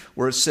 11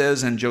 where it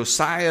says, and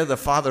Josiah, the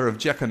father of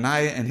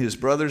Jeconiah and his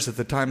brothers at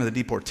the time of the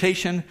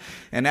deportation.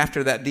 And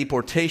after that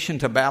deportation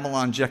to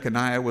Babylon,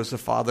 Jeconiah was the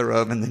father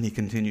of, and then he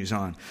continues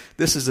on.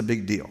 This is a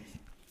big deal.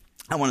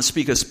 I want to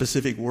speak a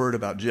specific word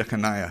about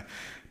Jeconiah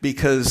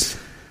because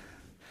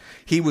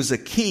he was a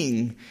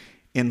king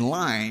in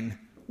line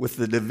with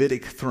the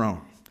Davidic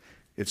throne.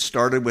 It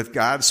started with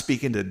God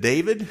speaking to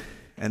David,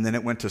 and then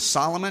it went to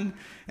Solomon,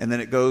 and then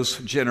it goes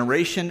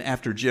generation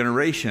after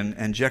generation,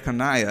 and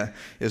Jeconiah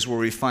is where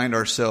we find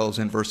ourselves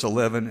in verse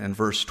 11 and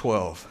verse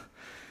 12.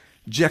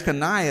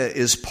 Jeconiah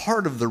is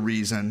part of the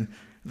reason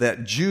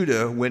that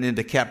Judah went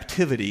into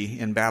captivity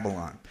in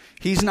Babylon.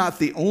 He's not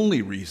the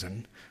only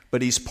reason,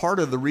 but he's part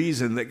of the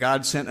reason that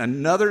God sent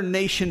another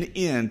nation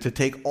in to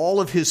take all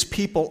of his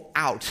people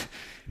out,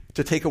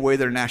 to take away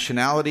their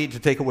nationality, to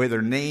take away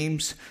their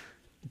names,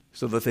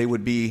 so that they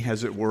would be,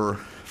 as it were,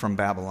 from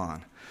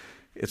Babylon.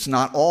 It's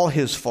not all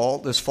his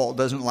fault. This fault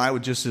doesn't lie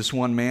with just this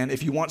one man.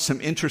 If you want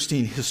some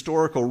interesting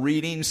historical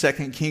reading, 2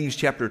 Kings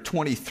chapter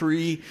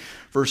 23,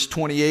 verse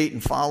 28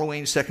 and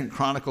following, 2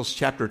 Chronicles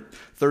chapter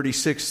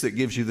 36, that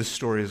gives you this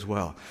story as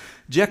well.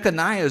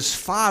 Jeconiah's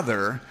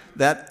father,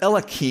 that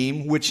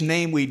Eliakim, which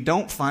name we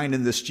don't find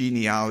in this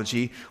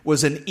genealogy,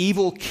 was an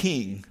evil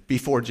king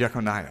before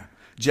Jeconiah.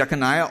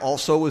 Jeconiah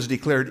also was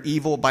declared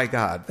evil by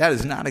God. That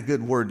is not a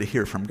good word to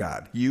hear from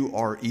God. You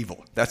are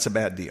evil. That's a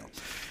bad deal.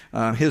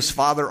 His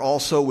father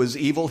also was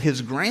evil.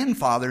 His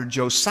grandfather,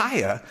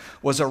 Josiah,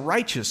 was a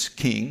righteous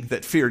king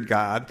that feared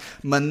God.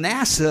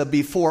 Manasseh,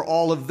 before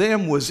all of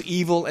them, was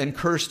evil and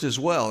cursed as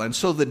well. And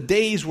so the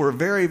days were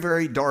very,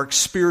 very dark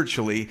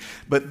spiritually,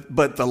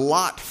 but the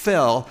lot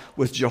fell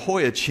with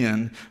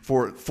Jehoiachin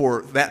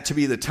for that to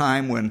be the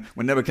time when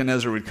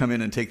Nebuchadnezzar would come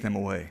in and take them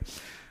away.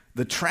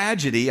 The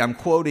tragedy, I'm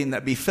quoting,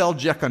 that befell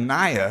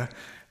Jeconiah,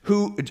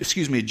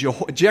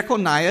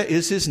 Jeconiah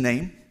is his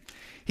name.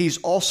 He's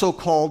also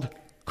called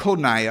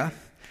Coniah,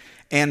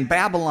 and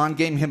Babylon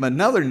gave him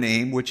another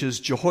name, which is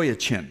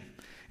Jehoiachin.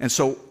 And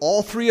so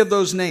all three of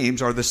those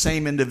names are the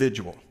same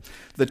individual.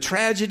 The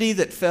tragedy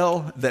that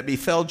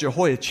befell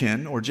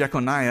Jehoiachin, or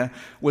Jeconiah,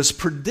 was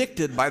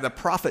predicted by the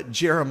prophet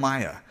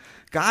Jeremiah.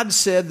 God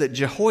said that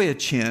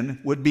Jehoiachin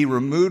would be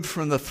removed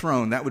from the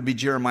throne. That would be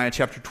Jeremiah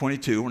chapter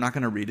 22. We're not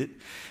going to read it.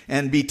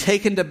 And be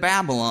taken to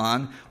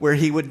Babylon, where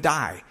he would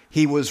die.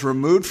 He was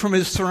removed from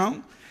his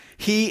throne.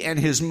 He and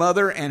his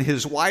mother and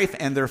his wife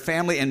and their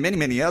family and many,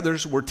 many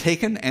others were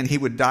taken, and he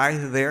would die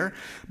there.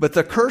 But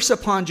the curse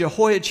upon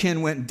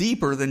Jehoiachin went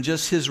deeper than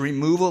just his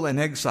removal and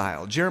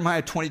exile.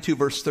 Jeremiah 22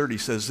 verse 30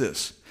 says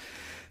this.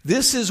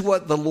 This is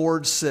what the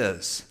Lord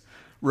says.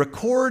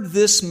 Record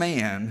this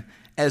man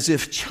as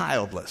if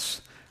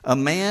childless, a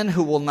man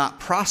who will not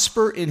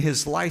prosper in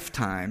his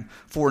lifetime,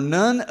 for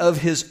none of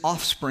his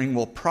offspring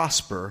will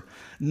prosper.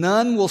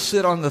 None will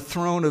sit on the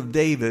throne of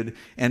David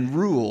and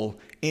rule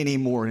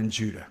anymore in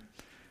Judah.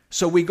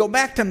 So we go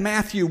back to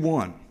Matthew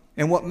 1.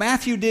 And what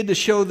Matthew did to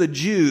show the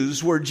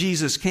Jews where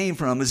Jesus came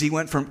from is he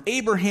went from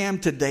Abraham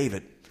to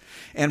David.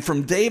 And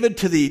from David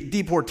to the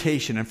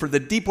deportation. And for the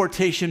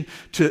deportation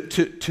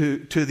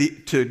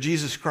to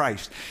Jesus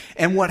Christ.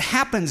 And what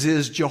happens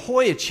is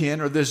Jehoiachin,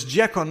 or this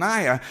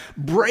Jeconiah,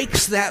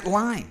 breaks that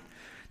line.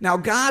 Now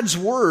God's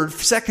word,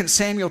 2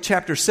 Samuel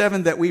chapter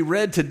 7 that we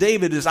read to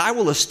David is, I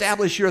will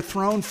establish your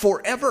throne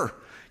forever.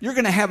 You're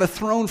going to have a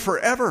throne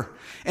forever.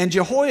 And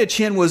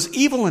Jehoiachin was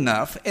evil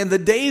enough, and the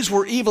days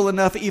were evil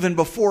enough even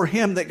before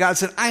him, that God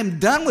said, I'm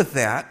done with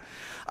that.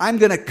 I'm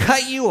going to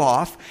cut you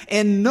off,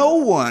 and no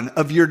one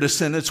of your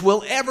descendants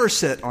will ever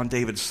sit on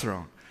David's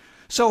throne.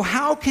 So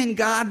how can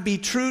God be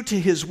true to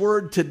his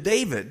word to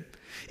David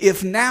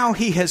if now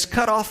he has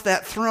cut off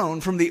that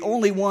throne from the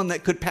only one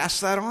that could pass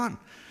that on?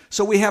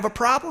 So we have a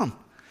problem.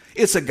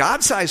 It's a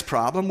God-sized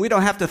problem. We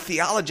don't have to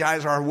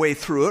theologize our way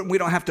through it. We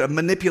don't have to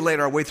manipulate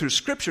our way through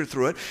Scripture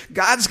through it.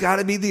 God's got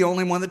to be the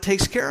only one that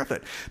takes care of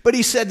it. But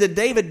he said to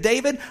David,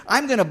 David,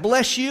 I'm going to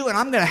bless you, and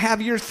I'm going to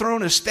have your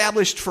throne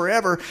established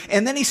forever.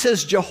 And then he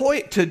says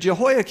to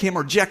Jehoiakim,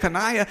 or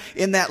Jeconiah,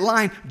 in that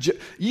line,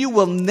 you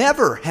will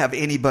never have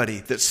anybody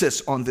that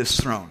sits on this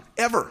throne,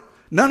 ever.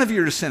 None of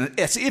your descendants,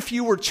 as if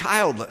you were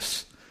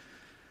childless.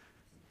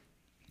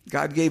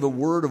 God gave a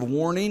word of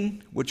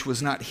warning, which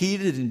was not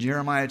heeded in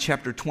Jeremiah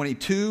chapter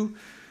 22.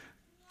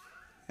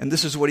 And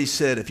this is what he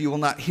said, if you will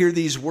not hear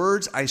these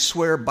words, I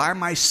swear by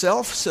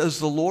myself, says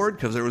the Lord,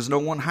 because there was no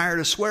one higher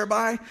to swear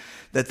by,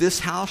 that this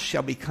house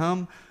shall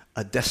become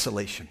a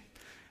desolation.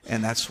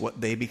 And that's what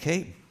they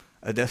became,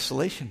 a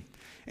desolation.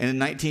 And in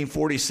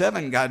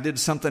 1947, God did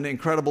something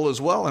incredible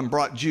as well and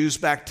brought Jews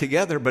back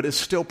together, but it's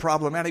still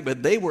problematic.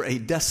 But they were a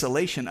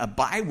desolation, a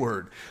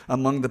byword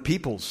among the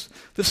peoples.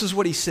 This is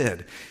what he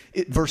said.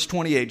 Verse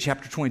 28,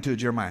 chapter 22 of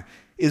Jeremiah.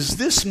 Is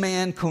this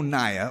man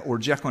Coniah, or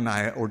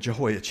Jeconiah, or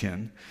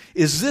Jehoiachin,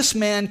 is this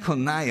man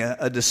Coniah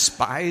a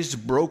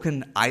despised,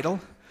 broken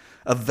idol,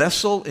 a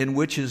vessel in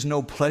which is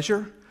no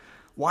pleasure?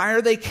 Why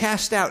are they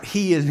cast out,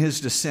 he and his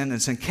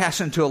descendants, and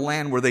cast into a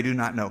land where they do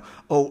not know?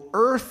 O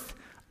earth,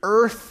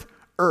 earth,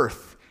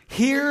 earth,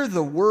 Hear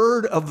the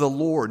word of the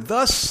Lord.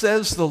 Thus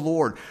says the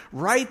Lord,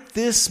 write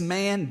this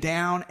man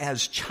down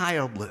as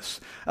childless,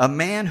 a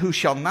man who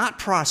shall not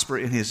prosper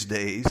in his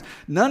days.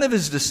 None of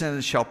his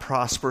descendants shall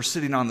prosper,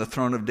 sitting on the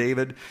throne of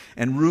David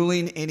and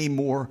ruling any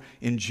more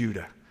in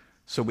Judah.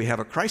 So we have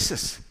a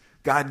crisis.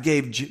 God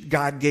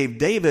gave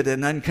David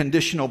an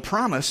unconditional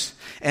promise,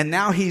 and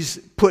now he's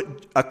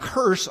put a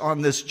curse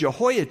on this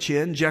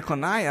Jehoiachin,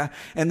 Jeconiah,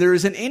 and there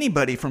isn't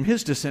anybody from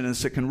his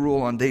descendants that can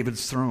rule on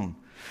David's throne.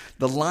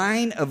 The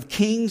line of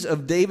kings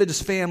of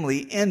David's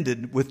family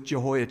ended with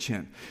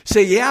Jehoiachin.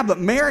 Say, yeah, but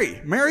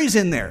Mary's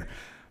in there.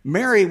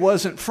 Mary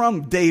wasn't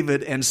from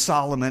David and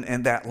Solomon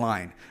and that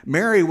line.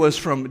 Mary was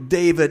from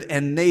David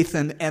and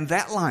Nathan and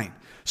that line.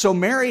 So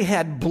Mary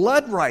had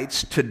blood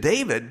rights to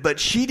David, but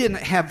she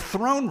didn't have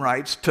throne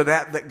rights to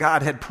that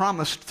God had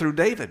promised through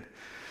David.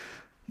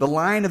 The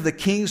line of the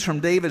kings from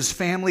David's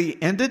family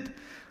ended.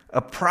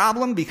 A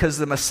problem because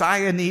the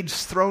Messiah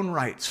needs throne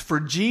rights.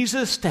 For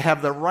Jesus to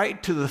have the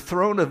right to the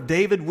throne of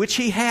David, which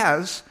he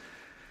has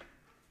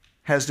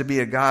to be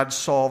a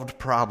God-solved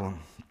problem.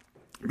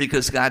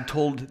 Because God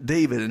told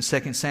David in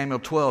 2 Samuel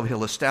 12,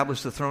 he'll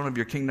establish the throne of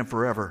your kingdom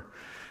forever.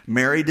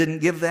 Mary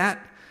didn't give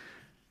that.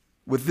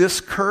 With this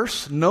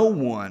curse, no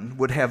one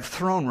would have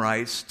throne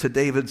rights to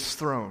David's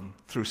throne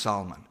through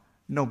Solomon.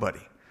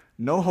 Nobody.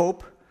 No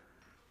hope.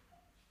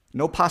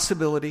 No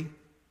possibility.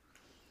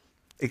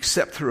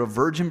 Except through a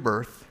virgin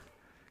birth,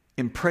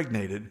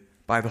 impregnated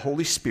by the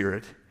Holy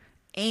Spirit,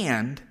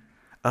 and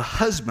a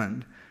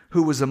husband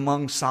who was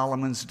among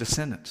Solomon's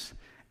descendants.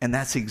 And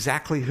that's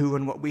exactly who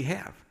and what we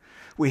have.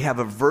 We have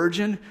a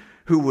virgin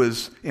who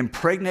was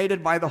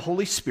impregnated by the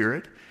Holy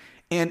Spirit,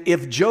 and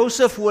if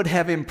Joseph would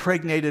have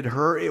impregnated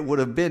her, it would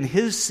have been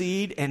his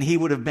seed, and he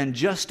would have been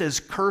just as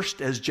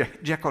cursed as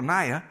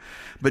Jeconiah,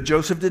 but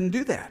Joseph didn't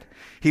do that.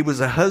 He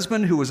was a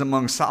husband who was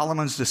among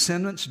Solomon's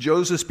descendants,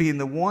 Joseph being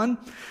the one.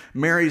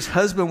 Mary's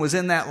husband was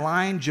in that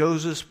line.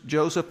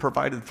 Joseph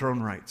provided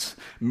throne rights.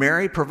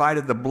 Mary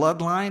provided the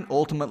bloodline,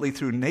 ultimately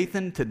through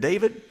Nathan to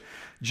David.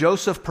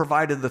 Joseph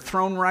provided the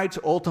throne rights,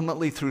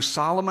 ultimately through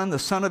Solomon, the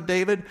son of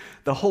David.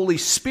 The Holy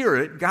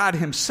Spirit, God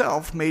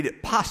himself, made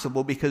it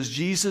possible because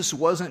Jesus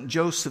wasn't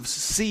Joseph's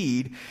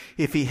seed.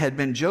 If he had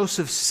been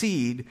Joseph's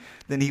seed,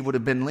 then he would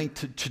have been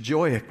linked to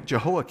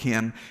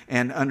Jehoiakim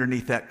and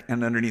underneath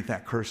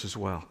that curse as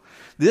well.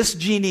 This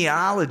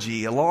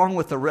genealogy, along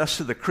with the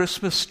rest of the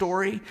Christmas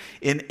story,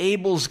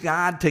 enables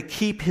God to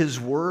keep his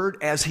word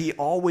as he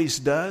always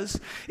does.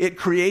 It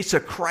creates a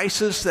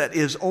crisis that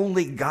is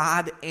only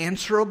God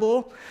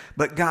answerable,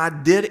 but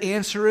God did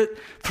answer it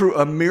through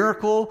a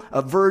miracle,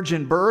 a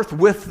virgin birth,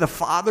 with the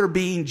father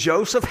being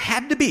Joseph.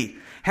 Had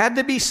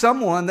to be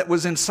someone that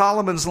was in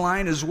Solomon's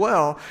line as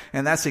well,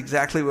 and that's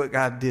exactly what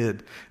God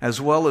did. As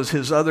well as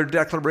his other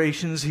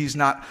declarations,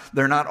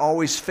 they're not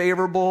always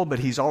favorable, but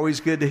he's always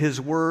good to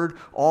his word,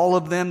 all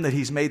of them that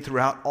he's made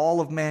throughout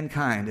all of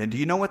mankind. And do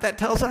you know what that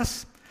tells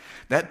us?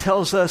 That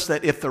tells us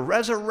that if the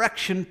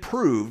resurrection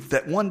proved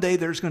that one day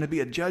there's going to be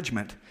a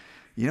judgment,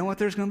 you know what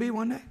there's going to be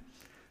one day?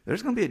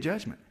 There's going to be a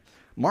judgment.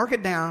 Mark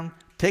it down,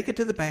 take it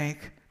to the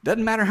bank.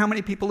 Doesn't matter how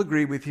many people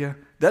agree with you.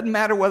 Doesn't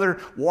matter whether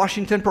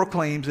Washington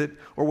proclaims it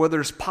or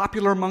whether it's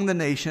popular among the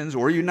nations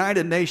or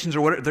United Nations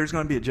or whatever. There's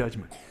going to be a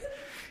judgment.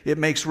 It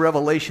makes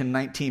Revelation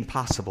 19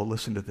 possible.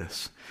 Listen to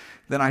this.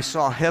 Then I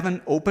saw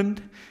heaven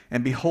opened,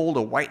 and behold,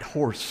 a white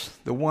horse.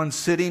 The one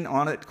sitting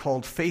on it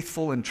called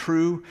Faithful and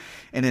True,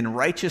 and in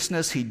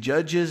righteousness he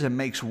judges and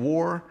makes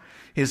war.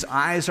 His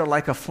eyes are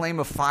like a flame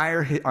of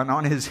fire, and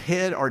on his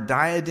head are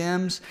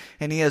diadems,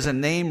 and he has a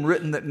name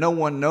written that no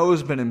one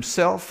knows but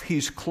himself.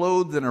 He's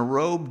clothed in a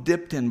robe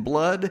dipped in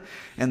blood,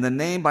 and the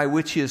name by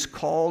which he is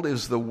called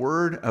is the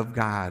Word of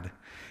God.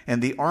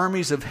 And the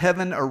armies of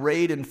heaven,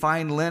 arrayed in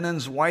fine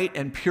linens, white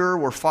and pure,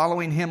 were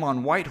following him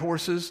on white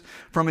horses.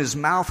 From his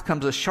mouth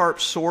comes a sharp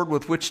sword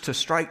with which to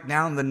strike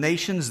down the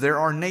nations. There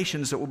are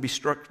nations that will be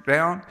struck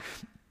down.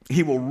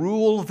 He will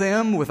rule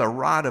them with a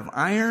rod of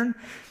iron.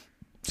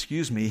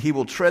 He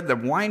will tread the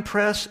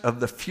winepress of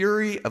the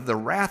fury of the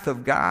wrath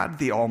of God,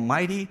 the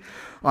Almighty.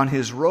 On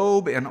his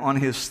robe and on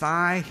his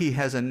thigh, he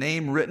has a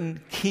name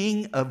written,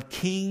 King of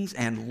Kings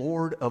and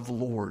Lord of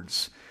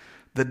Lords.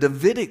 The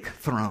Davidic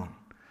throne.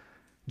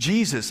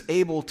 Jesus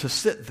able to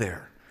sit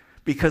there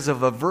because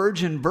of a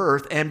virgin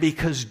birth and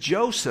because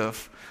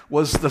Joseph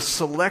was the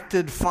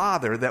selected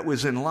father that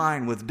was in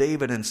line with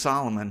David and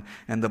Solomon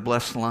and the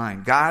blessed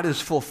line. God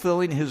is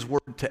fulfilling his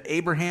word to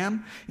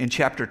Abraham in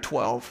chapter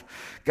 12.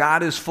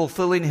 God is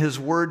fulfilling his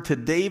word to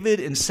David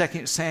in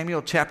 2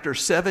 Samuel chapter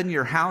 7.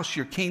 Your house,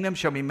 your kingdom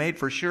shall be made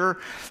for sure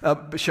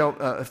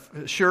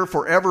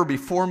forever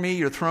before me.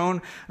 Your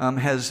throne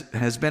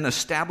has been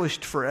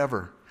established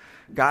forever.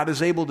 God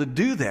is able to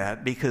do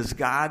that because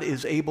God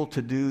is able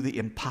to do the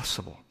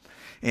impossible.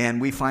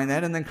 And we find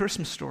that in the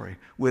Christmas story.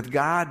 With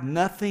God,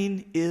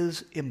 nothing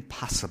is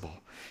impossible.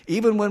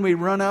 Even when we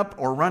run up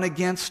or run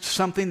against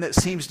something that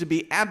seems to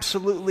be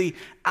absolutely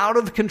out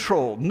of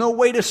control, no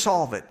way to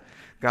solve it,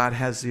 God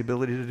has the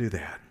ability to do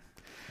that.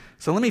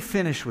 So let me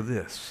finish with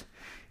this.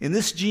 In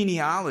this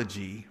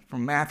genealogy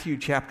from Matthew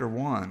chapter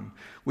 1,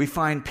 we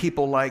find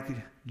people like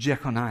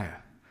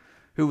Jeconiah,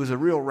 who was a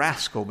real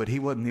rascal, but he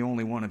wasn't the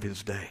only one of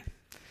his day.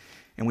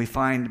 And we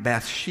find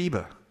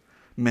Bathsheba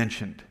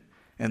mentioned,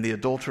 and the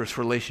adulterous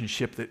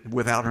relationship that,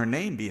 without her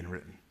name being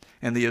written,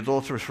 and the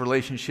adulterous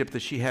relationship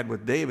that she had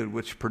with David,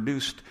 which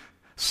produced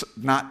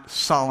not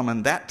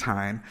Solomon that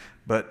time,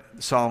 but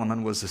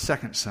Solomon was the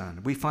second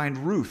son. We find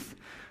Ruth,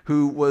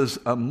 who was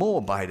a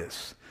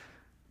Moabitess.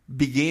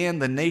 The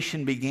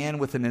nation began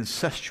with an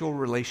incestual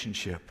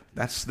relationship.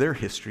 That's their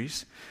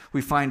histories.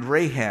 We find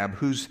Rahab,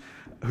 whose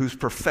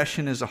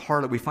profession is a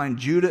harlot. We find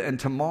Judah and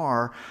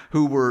Tamar,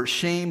 who were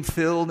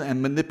shame-filled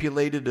and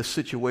manipulated a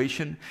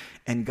situation,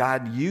 and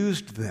God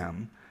used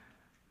them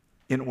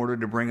in order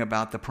to bring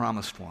about the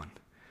promised one.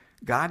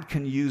 God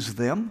can use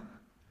them.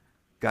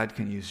 God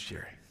can use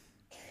Jerry.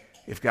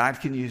 If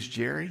God can use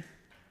Jerry,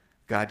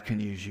 God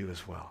can use you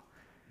as well.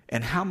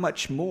 And how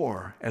much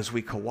more, as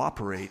we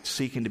cooperate,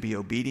 seeking to be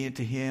obedient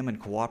to Him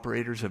and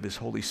cooperators of His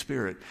Holy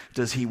Spirit,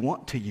 does He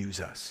want to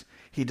use us?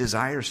 He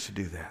desires to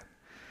do that.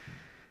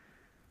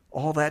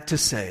 All that to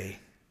say,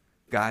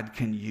 God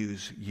can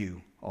use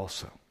you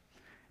also.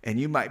 And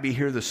you might be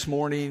here this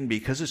morning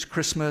because it's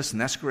Christmas,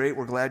 and that's great.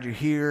 We're glad you're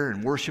here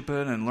and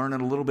worshiping and learning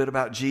a little bit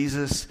about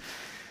Jesus.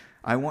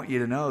 I want you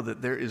to know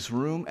that there is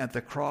room at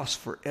the cross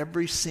for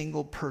every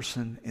single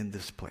person in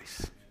this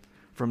place.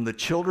 From the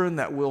children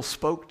that Will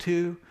spoke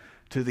to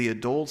the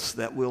adults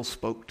that Will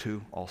spoke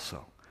to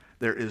also.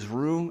 There is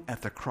room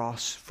at the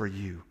cross for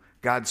you.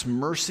 God's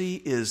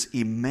mercy is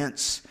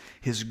immense.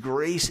 His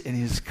grace and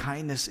His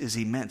kindness is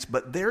immense.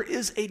 But there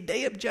is a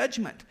day of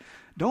judgment.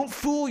 Don't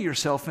fool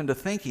yourself into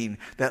thinking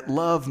that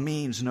love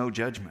means no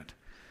judgment.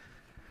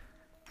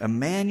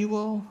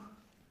 Emmanuel,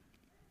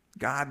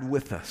 God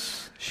with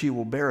us. She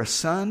will bear a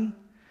son.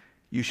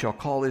 You shall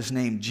call his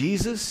name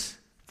Jesus,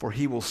 for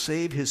he will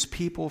save his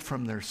people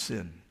from their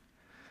sin.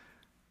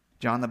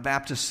 John the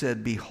Baptist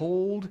said,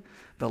 "Behold,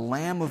 the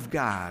Lamb of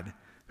God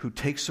who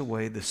takes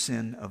away the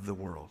sin of the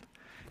world."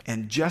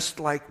 And just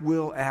like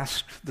Will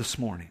asked this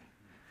morning,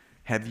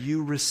 have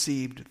you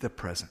received the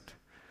present?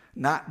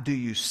 Not do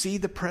you see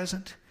the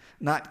present,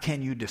 not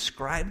can you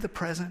describe the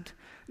present,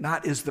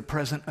 not is the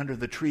present under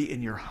the tree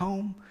in your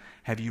home.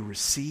 Have you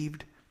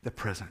received the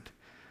present?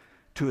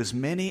 To as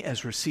many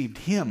as received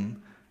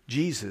Him,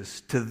 Jesus,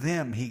 to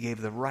them He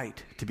gave the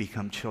right to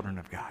become children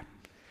of God.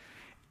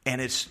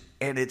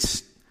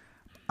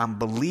 I'm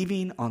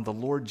believing on the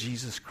Lord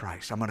Jesus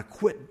Christ. I'm going to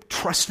quit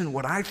trusting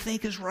what I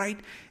think is right,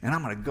 and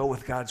I'm going to go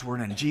with God's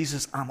word. And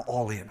Jesus, I'm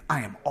all in.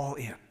 I am all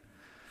in.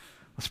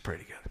 Let's pray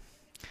together.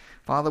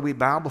 Father, we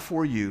bow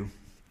before you,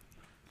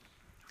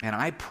 and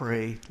I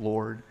pray,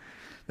 Lord,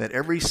 that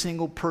every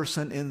single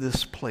person in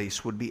this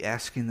place would be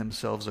asking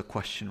themselves a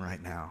question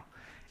right now.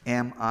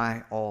 Am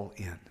I all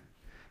in?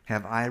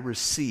 Have I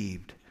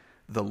received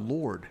the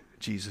Lord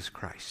Jesus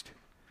Christ?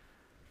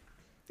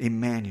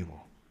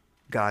 Emmanuel,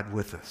 God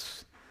with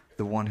us,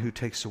 the one who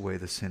takes away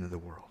the sin of the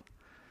world.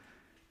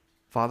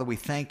 Father, we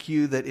thank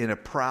you that in a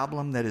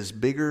problem that is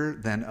bigger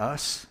than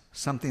us,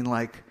 something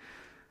like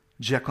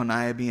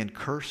Jeconiah being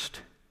cursed,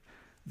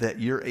 that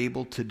you're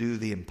able to do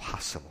the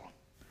impossible.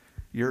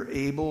 You're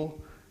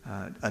able,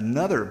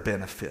 another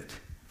benefit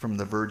from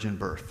the virgin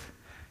birth,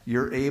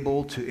 you're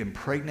able to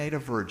impregnate a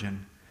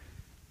virgin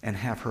and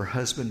have her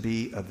husband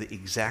be of the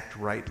exact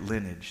right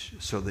lineage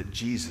so that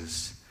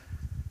Jesus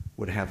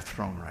would have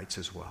throne rights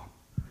as well.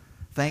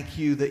 Thank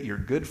you that you're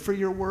good for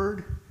your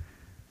word.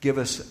 Give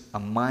us a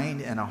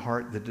mind and a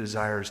heart that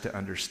desires to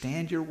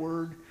understand your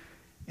word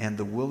and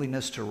the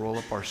willingness to roll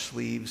up our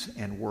sleeves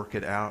and work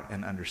it out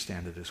and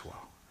understand it as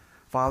well.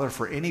 Father,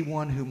 for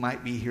anyone who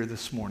might be here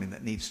this morning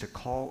that needs to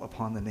call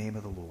upon the name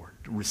of the Lord,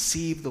 to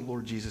receive the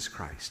Lord Jesus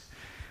Christ,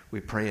 we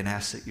pray and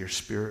ask that your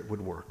Spirit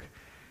would work.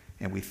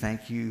 And we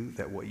thank you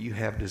that what you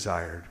have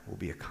desired will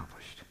be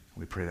accomplished.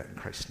 We pray that in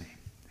Christ's name.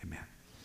 Amen.